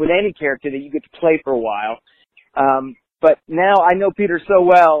have with any character that you get to play for a while. But now I know Peter so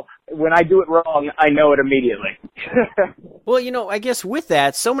well, when I do it wrong, I know it immediately. Well, you know, I guess with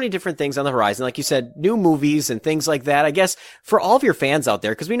that, so many different things on the horizon, like you said, new movies and things like that. I guess for all of your fans out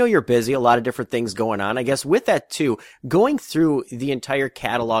there, because we know you're busy, a lot of different things going on. I guess with that too, going through the entire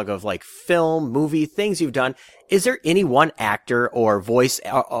catalog of like film, movie, things you've done, is there any one actor or voice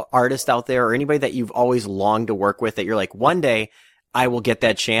artist out there, or anybody that you've always longed to work with that you're like, one day I will get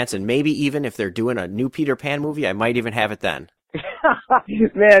that chance, and maybe even if they're doing a new Peter Pan movie, I might even have it then?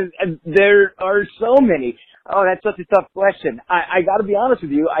 Man, there are so many. Oh, that's such a tough question. I got to be honest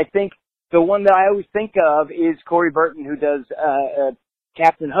with you. I think the one that I always think of is Corey Burton, who does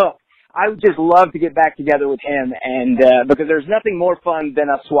Captain Hook. I would just love to get back together with him, and because there's nothing more fun than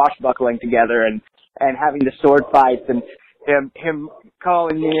us swashbuckling together and having the sword fights, and him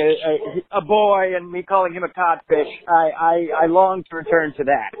calling me a boy and me calling him a codfish. I long to return to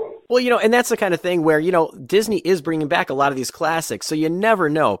that. Well, you know, and that's the kind of thing where, you know, Disney is bringing back a lot of these classics, so you never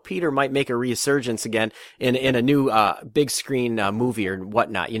know. Peter might make a resurgence again in a new big screen movie or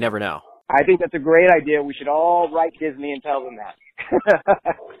whatnot. You never know. I think that's a great idea. We should all write Disney and tell them that.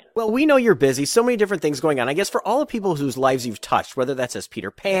 Well, we know you're busy, so many different things going on. I guess for all the people whose lives you've touched, whether that's as Peter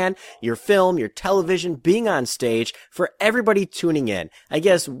Pan, your film, your television, being on stage, for everybody tuning in, I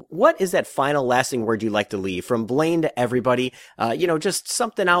guess, what is that final lasting word you'd like to leave from Blaine to everybody? You know, just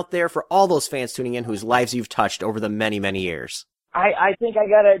something out there for all those fans tuning in whose lives you've touched over the many, many years. I think I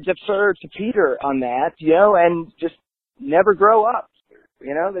gotta defer to Peter on that, you know, and just never grow up.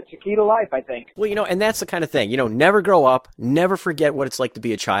 You know, that's the key to life, I think. Well, you know, and that's the kind of thing, you know, never grow up, never forget what it's like to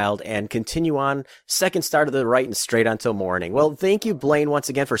be a child, and continue on, second star to the right and straight on till morning. Well, thank you, Blaine, once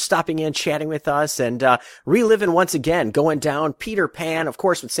again for stopping in, chatting with us, and reliving once again, going down Peter Pan, of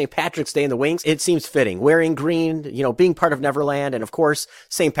course, with St. Patrick's Day in the wings. It seems fitting. Wearing green, you know, being part of Neverland, and of course,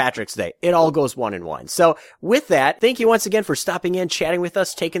 St. Patrick's Day. It all goes one in one. So with that, thank you once again for stopping in, chatting with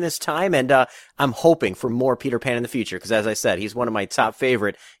us, taking this time, and I'm hoping for more Peter Pan in the future, because as I said, he's one of my top favorite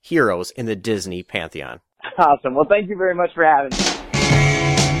heroes in the Disney pantheon. Awesome. Well, thank you very much for having me.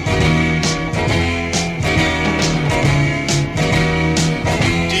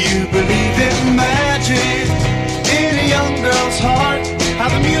 Do you believe in magic in a young girl's heart? How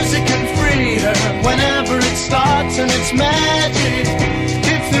the music can free her whenever it starts, and it's magic.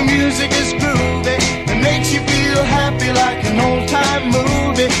 If the music is groovy and makes you feel happy like an old-time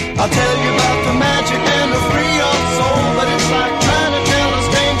movie, I'll tell you about the magic and the free your soul, but it's like trying to tell a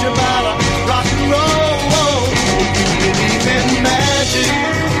stranger about a rock and roll. You believe in magic.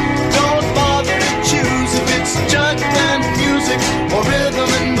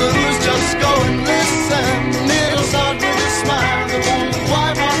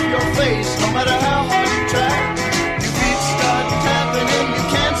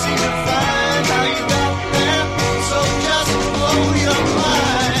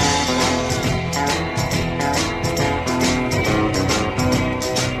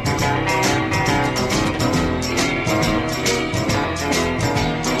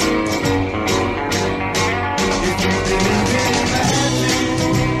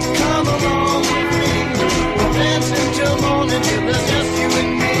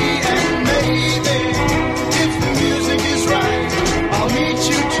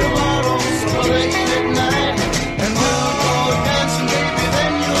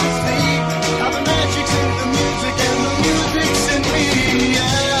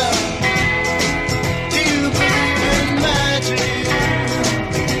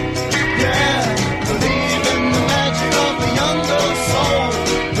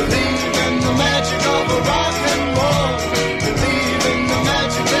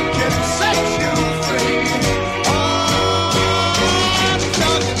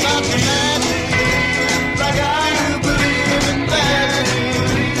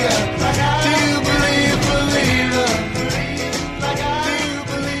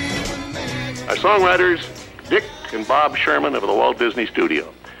 songwriters Dick and Bob Sherman of the Walt Disney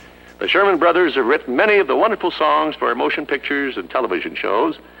Studio. The Sherman Brothers have written many of the wonderful songs for motion pictures and television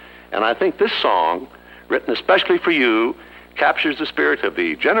shows, and I think this song, written especially for you, captures the spirit of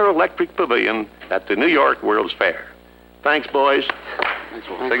the General Electric Pavilion at the New York World's Fair. Thanks, boys. Thanks,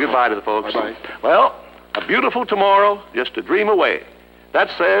 Walt. Say goodbye to the folks. Bye-bye. Well, a beautiful tomorrow, just a dream away. That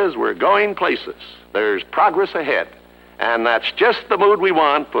says we're going places. There's progress ahead. And that's just the mood we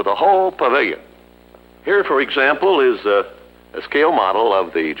want for the whole pavilion. Here, for example, is a scale model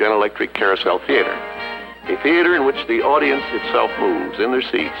of the General Electric Carousel Theater, a theater in which the audience itself moves in their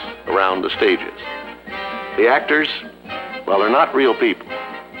seats around the stages. The actors, well, they're not real people,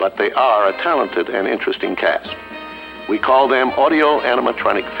 but they are a talented and interesting cast. We call them audio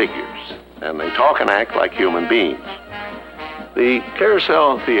animatronic figures, and they talk and act like human beings. The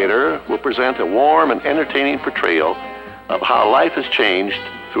Carousel Theater will present a warm and entertaining portrayal of how life has changed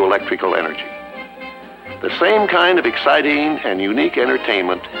through electrical energy. The same kind of exciting and unique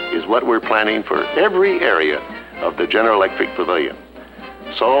entertainment is what we're planning for every area of the General Electric Pavilion.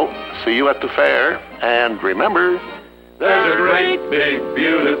 So, see you at the fair, and remember, there's a great, big,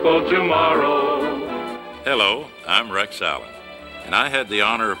 beautiful tomorrow. Hello, I'm Rex Allen, and I had the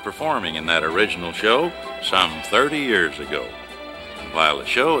honor of performing in that original show some 30 years ago. And while the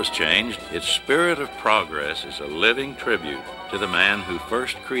show has changed, its spirit of progress is a living tribute to the man who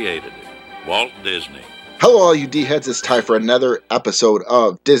first created it, Walt Disney. Hello, all you D-heads. It's time for another episode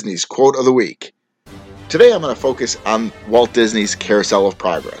of Disney's Quote of the Week. Today I'm going to focus on Walt Disney's Carousel of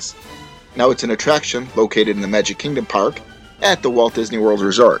Progress. Now, it's an attraction located in the Magic Kingdom Park at the Walt Disney World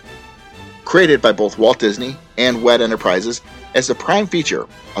Resort. Created by both Walt Disney and WED Enterprises as the prime feature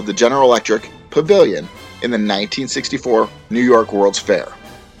of the General Electric Pavilion in the 1964 New York World's Fair.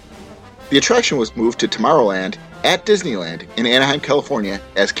 The attraction was moved to Tomorrowland at Disneyland in Anaheim, California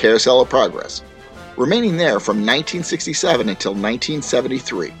as Carousel of Progress, remaining there from 1967 until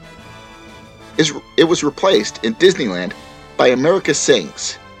 1973. It was replaced in Disneyland by America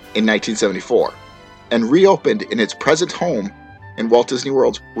Sings in 1974 and reopened in its present home in Walt Disney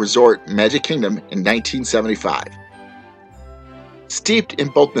World's Resort Magic Kingdom in 1975. Steeped in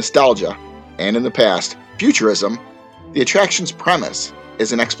both nostalgia and, in the past, futurism, the attraction's premise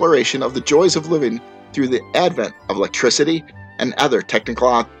is an exploration of the joys of living through the advent of electricity and other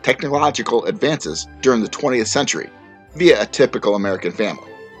technological advances during the 20th century via a typical American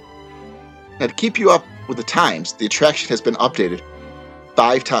family. Now, to keep you up with the times, the attraction has been updated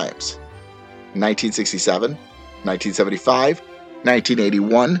 5 times: 1967, 1975,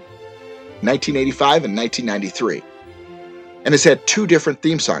 1981, 1985, and 1993, and has had 2 different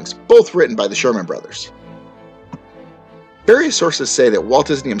theme songs, both written by the Sherman Brothers. Various sources say that Walt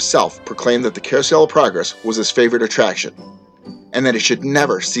Disney himself proclaimed that the Carousel of Progress was his favorite attraction, and that it should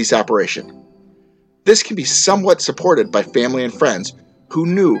never cease operation. This can be somewhat supported by family and friends who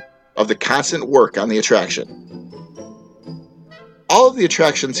knew of the constant work on the attraction. All of the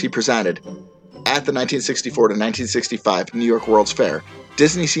attractions he presented at the 1964 to 1965 New York World's Fair,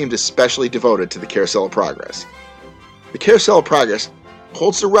 Disney seemed especially devoted to the Carousel of Progress. The Carousel of Progress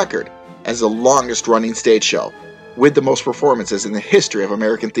holds the record as the longest-running stage show, with the most performances in the history of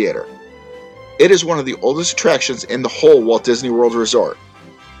American theater. It is one of the oldest attractions in the whole Walt Disney World Resort.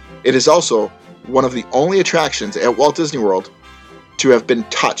 It is also one of the only attractions at Walt Disney World to have been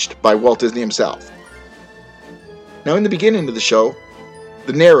touched by Walt Disney himself. Now, in the beginning of the show,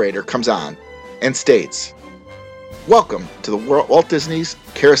 the narrator comes on and states, "Welcome to the Walt Disney's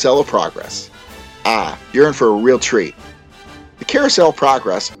Carousel of Progress. Ah, you're in for a real treat." The Carousel of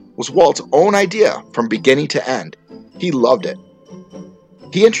Progress was Walt's own idea from beginning to end. He loved it.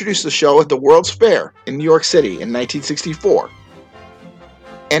 He introduced the show at the World's Fair in New York City in 1964,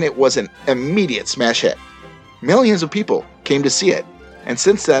 and it was an immediate smash hit. Millions of people came to see it, and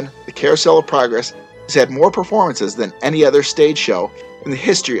since then, the Carousel of Progress has had more performances than any other stage show in the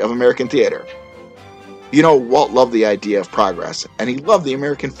history of American theater. You know, Walt loved the idea of progress, and he loved the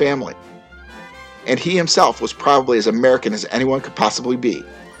American family. And he himself was probably as American as anyone could possibly be.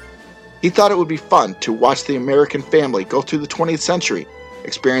 He thought it would be fun to watch the American family go through the 20th century,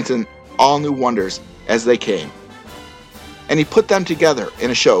 experiencing all new wonders as they came. And he put them together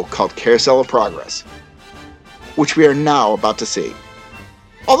in a show called Carousel of Progress, which we are now about to see.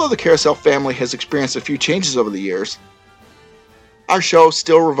 Although the Carousel family has experienced a few changes over the years, our show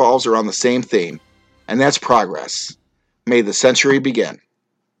still revolves around the same theme, and that's progress. May the century begin.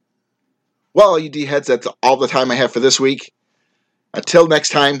 Well, you D-heads, that's all the time I have for this week. Until next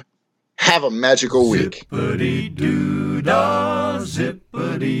time, have a magical week. Zippity-doo-dah,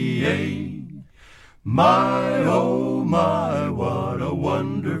 zippity-yay. My, oh my, what a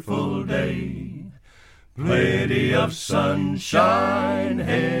wonderful day. Plenty of sunshine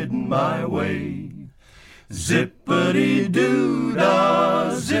heading my way.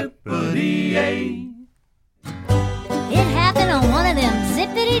 Zippity-doo-dah, zippity-yay. It happened on one of them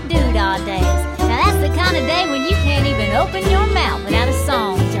zippity-doo-dah days. Now that's the kind of day when you can't even open your mouth without a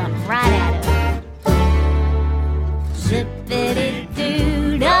song jump right out of it.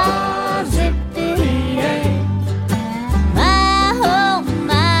 Zippity-doo-dah, zippity-yay. My,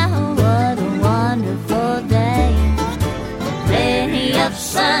 what a wonderful day. Plenty of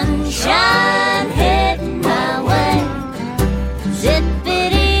sunshine heading my way.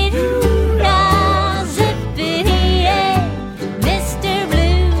 Zippity-doo-dah, zippity-yay. Mr.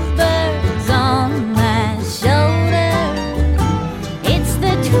 Bluebird's on my shoulder. It's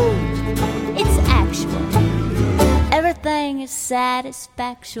the truth, it's actual. Everything is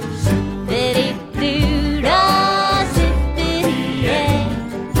satisfaction. Zippity-doo-dah, zippity-yay.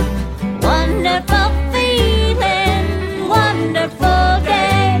 Wonderful feeling, wonderful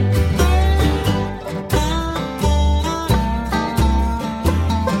day.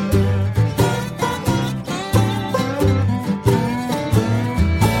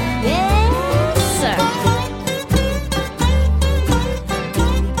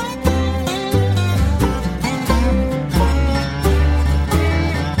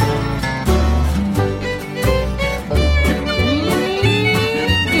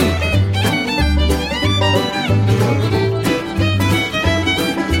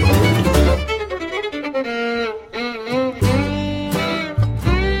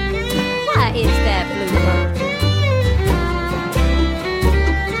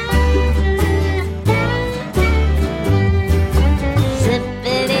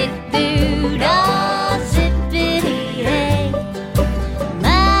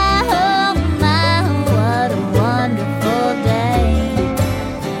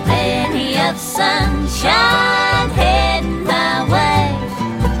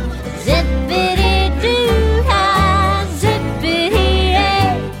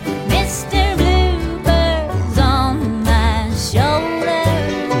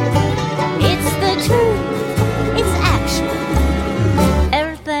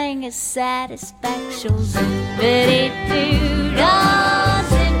 Satisfaction. Zippity-doo-dah,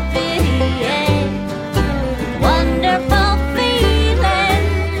 zippity-yay. Wonderful feeling,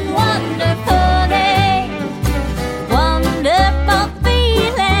 wonderful day. Wonderful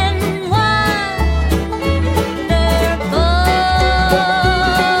feeling, wonderful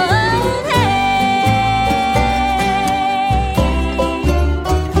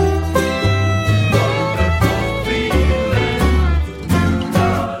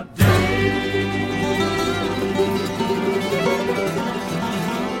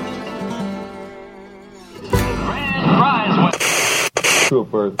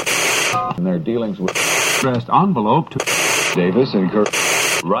Troopers in their dealings with addressed envelope to Davis and Kirk.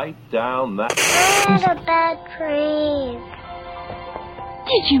 Write down that. What a bad dream.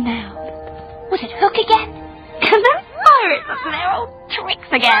 Did you now? Was it Hook again? Those pirates up to their old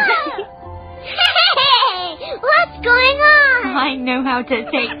tricks again. Hey! What's going on? I know how to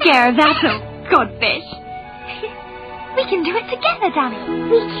take care of that old godfish. We can do it together, Danny.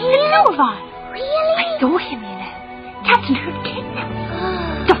 We can? The two of us. Really? I saw him, you know. Captain Hook kidnapped me.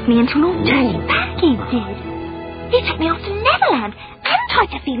 Stuffed me into an old turkey bag, he did. He took me off to Neverland and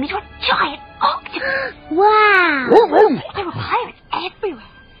tried to feed me to a giant octopus. Wow! There were pirates everywhere.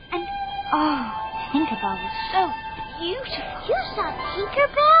 And, Tinkerbell was so beautiful. You saw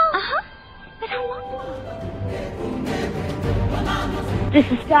Tinkerbell? Uh-huh. But I want one. This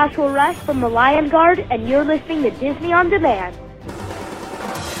is Joshua Rush from the Lion Guard, and you're listening to Disney On Demand.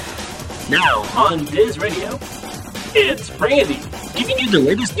 Now on Diz Radio, it's Brandy, giving you the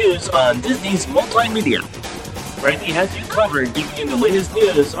latest news on Disney's multimedia. Brandy has you covered, giving you the latest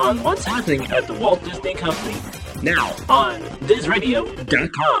news on what's happening at the Walt Disney Company. Now on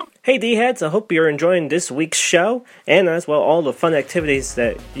DizRadio.com. Hey D-Heads, I hope you're enjoying this week's show, and as well all the fun activities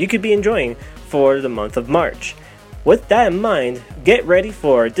that you could be enjoying for the month of March. With that in mind, get ready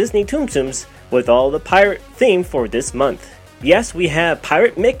for Disney Tsum Tsums with all the pirate theme for this month. Yes, we have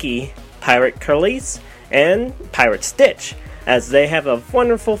Pirate Mickey, Pirate Curly's, and Pirate Stitch, as they have a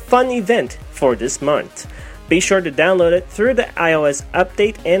wonderful fun event for this month. Be sure to download it through the iOS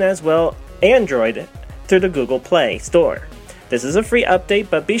update and as well Android through the Google Play Store. This is a free update,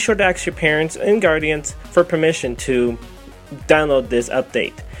 but be sure to ask your parents and guardians for permission to download this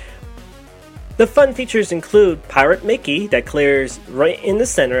update. The fun features include Pirate Mickey that clears right in the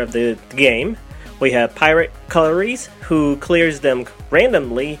center of the game. We have Pirate Colories who clears them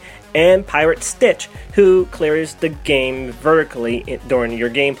randomly and Pirate Stitch, who clears the game vertically during your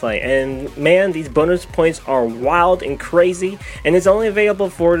gameplay. And man, these bonus points are wild and crazy, and it's only available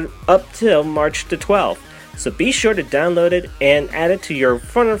for up till March the 12th. So be sure to download it and add it to your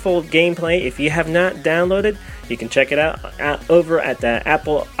wonderful gameplay. If you have not downloaded, you can check it out over at the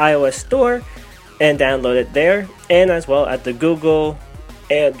Apple iOS Store and download it there, and as well at the Google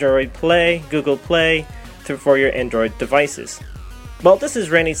Play for your Android devices. Well, this is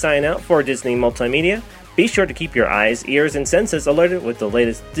Randy signing out for Disney Multimedia. Be sure to keep your eyes, ears, and senses alerted with the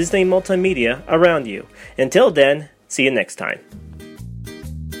latest Disney Multimedia around you. Until then, see you next time.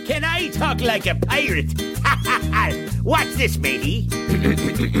 Can I talk like a pirate? What's this, matey?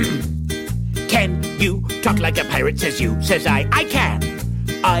 Can you talk like a pirate? Says you, says I can.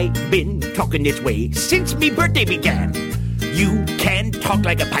 I've been talking this way since me birthday began. You can talk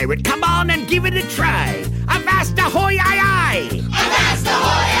like a pirate, come on and give it a try. Avast ahoy, aye aye! Avast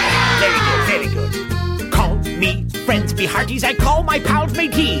ahoy, aye aye! Very good, very good. Call me friends, me hearties, I call my pals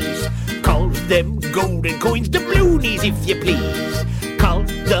mateys. Call them golden coins, the bloonies, if you please. Call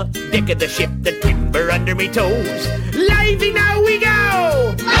the deck of the ship, the timber under me toes. Lively now we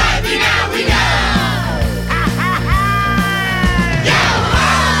go! Lively now we go!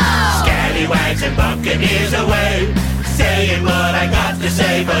 Yo-ho! Scallywags and buccaneers away, saying what I got to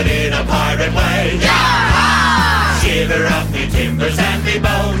say, but in a pirate way. Yo-ho! Shiver up me timbers and me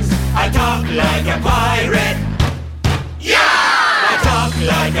bones, I talk like a pirate. Yeah! I talk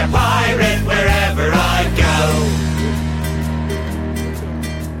like a pirate wherever I go.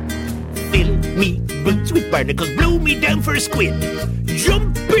 Fill me boots with barnacles, blow me down for a squid.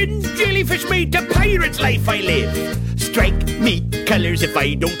 Jumping jellyfish made a pirate's life I live. Strike me colors if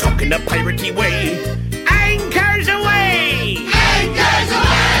I don't talk in a piratey way. Anchors away! Anchors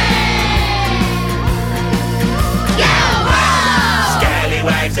away! Yo-ho!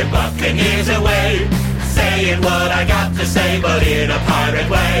 Scallywags and buccaneers away, saying what I got to say, but in a pirate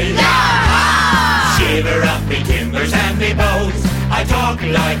way. Yo-ho! Shiver up me timbers and me bones, I talk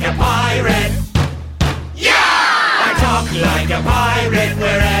like a pirate. Yeah! I talk like a pirate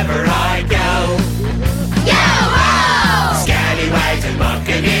wherever I go. Yo-ho! Scallywags and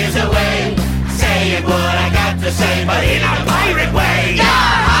buccaneers away, saying what I got to say, but in a pirate way.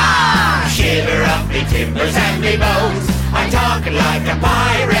 Yo-ho! Shiver up me timbers and me bones, I talk like a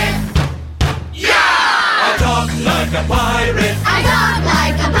pirate. Yeah! I talk like a pirate. I talk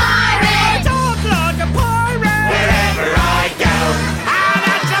like a pirate. I talk like a pirate. Wherever I go. Ah,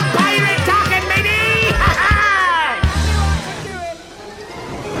 that's a pirate talking, matey!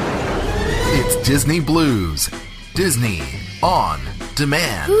 It's Disney Blues. Disney on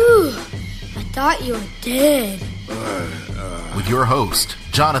demand. Whew, I thought you were dead. With your host,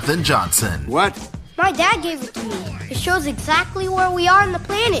 Jonathan Johnson. What? My dad gave it to me. It shows exactly where we are on the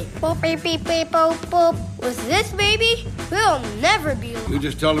planet. Boop, beep, beep, beep, boop, boop. With this baby, we'll never be alone. You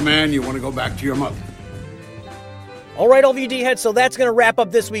just tell the man you want to go back to your mother. All right, all of you D-heads, so that's going to wrap up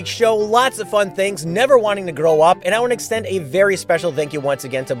this week's show. Lots of fun things, never wanting to grow up, and I want to extend a very special thank you once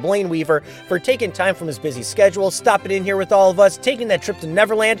again to Blaine Weaver for taking time from his busy schedule, stopping in here with all of us, taking that trip to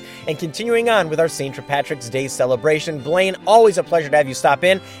Neverland, and continuing on with our St. Patrick's Day celebration. Blaine, always a pleasure to have you stop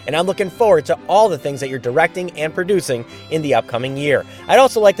in, and I'm looking forward to all the things that you're directing and producing in the upcoming year. I'd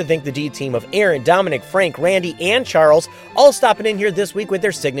also like to thank the D-team of Aaron, Dominic, Frank, Randy, and Charles, all stopping in here this week with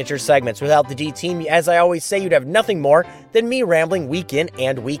their signature segments. Without the D-team, as I always say, you'd have nothing more than me rambling week in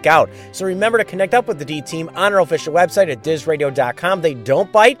and week out. So remember to connect up with the D-team on our official website at DizRadio.com. They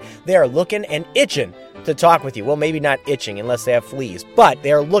don't bite. They are looking and itching to talk with you. Well, maybe not itching unless they have fleas, but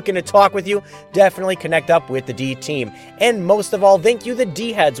they are looking to talk with you. Definitely connect up with the D-team. And most of all, thank you, the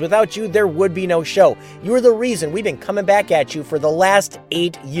D-heads. Without you, there would be no show. You are the reason we've been coming back at you for the last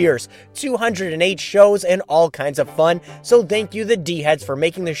 8 years. 208 shows and all kinds of fun. So thank you, the D-heads, for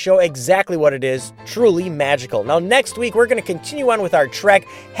making the show exactly what it is, truly magical. Now, next week, we're going to continue on with our trek,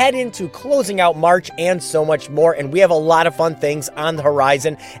 head into closing out March, and so much more. And we have a lot of fun things on the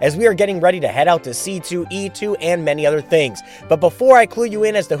horizon as we are getting ready to head out to C2, E2, and many other things. But before I clue you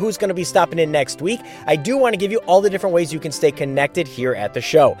in as to who's going to be stopping in next week, I do want to give you all the different ways you can stay connected here at the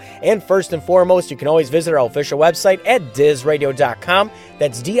show. And first and foremost, you can always visit our official website at DizRadio.com.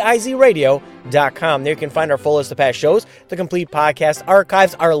 That's DizRadio.com. There you can find our full list of past shows, the complete podcast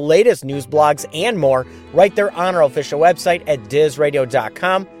archives, our latest news blogs, and more right there on our official website at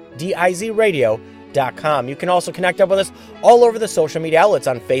DizRadio.com, DizRadio.com. DizRadio.com. You can also connect up with us all over the social media outlets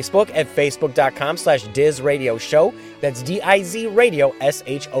on Facebook at facebook.com/DizRadioShow. That's D-I-Z Radio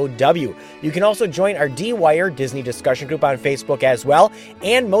SHOW. You can also join our D-Wire Disney discussion group on Facebook as well.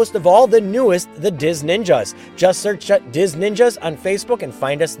 And most of all, the newest, the Diz Ninjas. Just search Diz Ninjas on Facebook and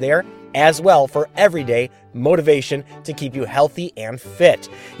find us there as well for everyday motivation to keep you healthy and fit.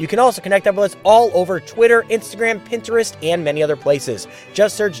 You can also connect up with us all over Twitter, Instagram, Pinterest, and many other places.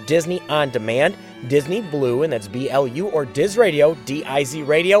 Just search Disney On Demand, Disney Blue, and that's BLU, or Diz Radio, D-I-Z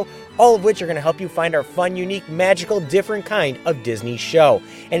Radio, all of which are going to help you find our fun, unique, magical, different kind of Disney show.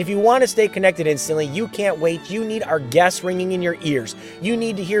 And if you want to stay connected instantly, you can't wait. You need our guests ringing in your ears. You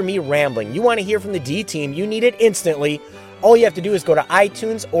need to hear me rambling. You want to hear from the D-Team. You need it instantly. All you have to do is go to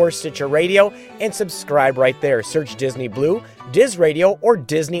iTunes or Stitcher Radio and subscribe right there. Search Disney Blue, Diz Radio, or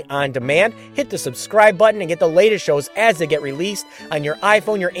Disney On Demand. Hit the subscribe button and get the latest shows as they get released on your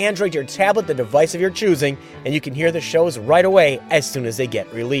iPhone, your Android, your tablet, the device of your choosing, and you can hear the shows right away as soon as they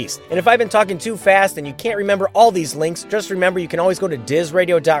get released. And if I've been talking too fast and you can't remember all these links, just remember you can always go to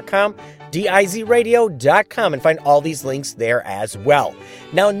DizRadio.com, DizRadio.com, and find all these links there as well.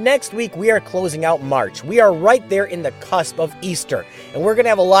 Now, next week, we are closing out March. We are right there in the cusp of Easter, and we're going to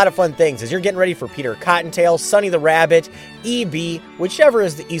have a lot of fun things as you're getting ready for Peter Cottontail, Sonny the Rabbit, EB, whichever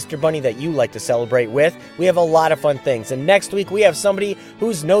is the Easter Bunny that you like to celebrate with. We have a lot of fun things, and next week, we have somebody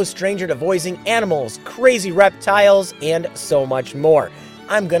who's no stranger to voicing animals, crazy reptiles, and so much more.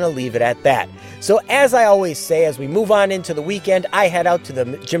 I'm going to leave it at that. So as I always say, as we move on into the weekend, I head out to the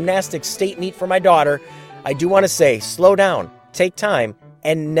gymnastics state meet for my daughter. I do want to say, slow down, take time,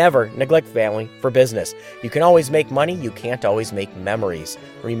 and never neglect family for business. You can always make money, you can't always make memories.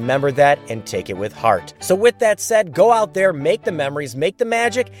 Remember that and take it with heart. So with that said, go out there, make the memories, make the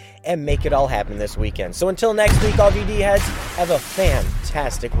magic, and make it all happen this weekend. So until next week, all VD heads, have a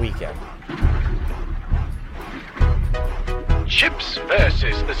fantastic weekend. Ships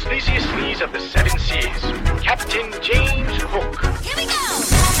versus the sleaziest sleaze of the seven seas, Captain James Hook. Here we go!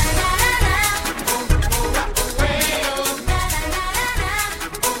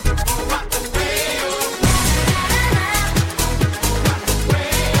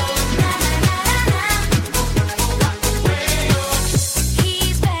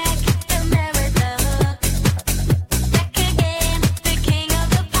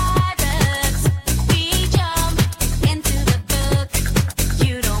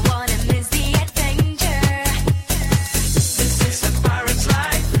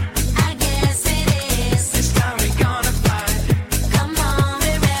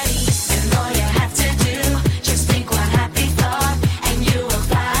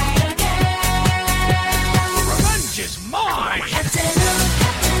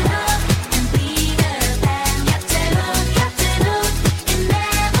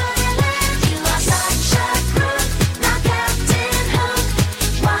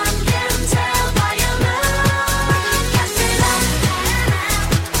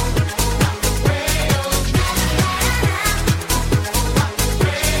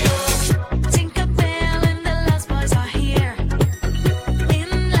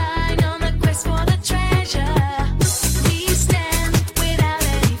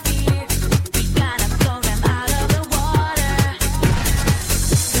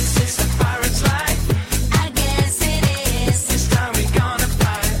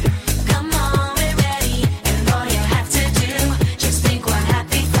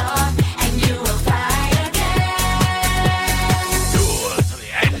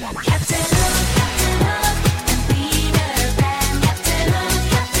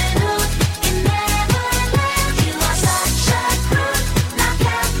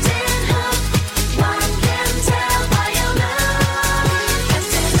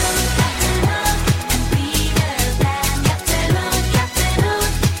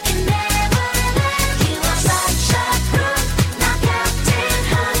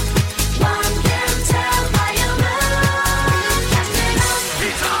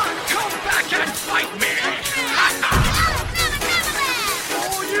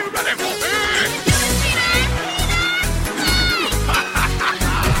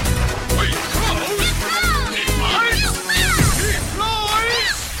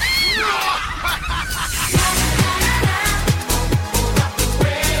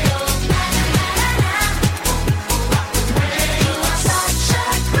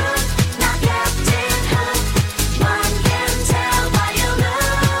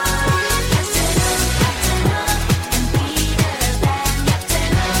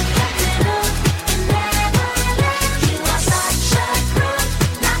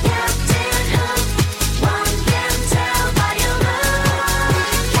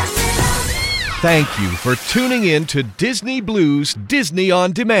 Thank you for tuning in to Disney Blues Disney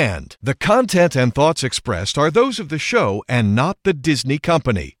On Demand. The content and thoughts expressed are those of the show and not the Disney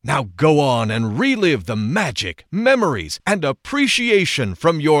Company. Now go on and relive the magic, memories, and appreciation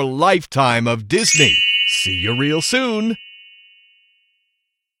from your lifetime of Disney. See you real soon.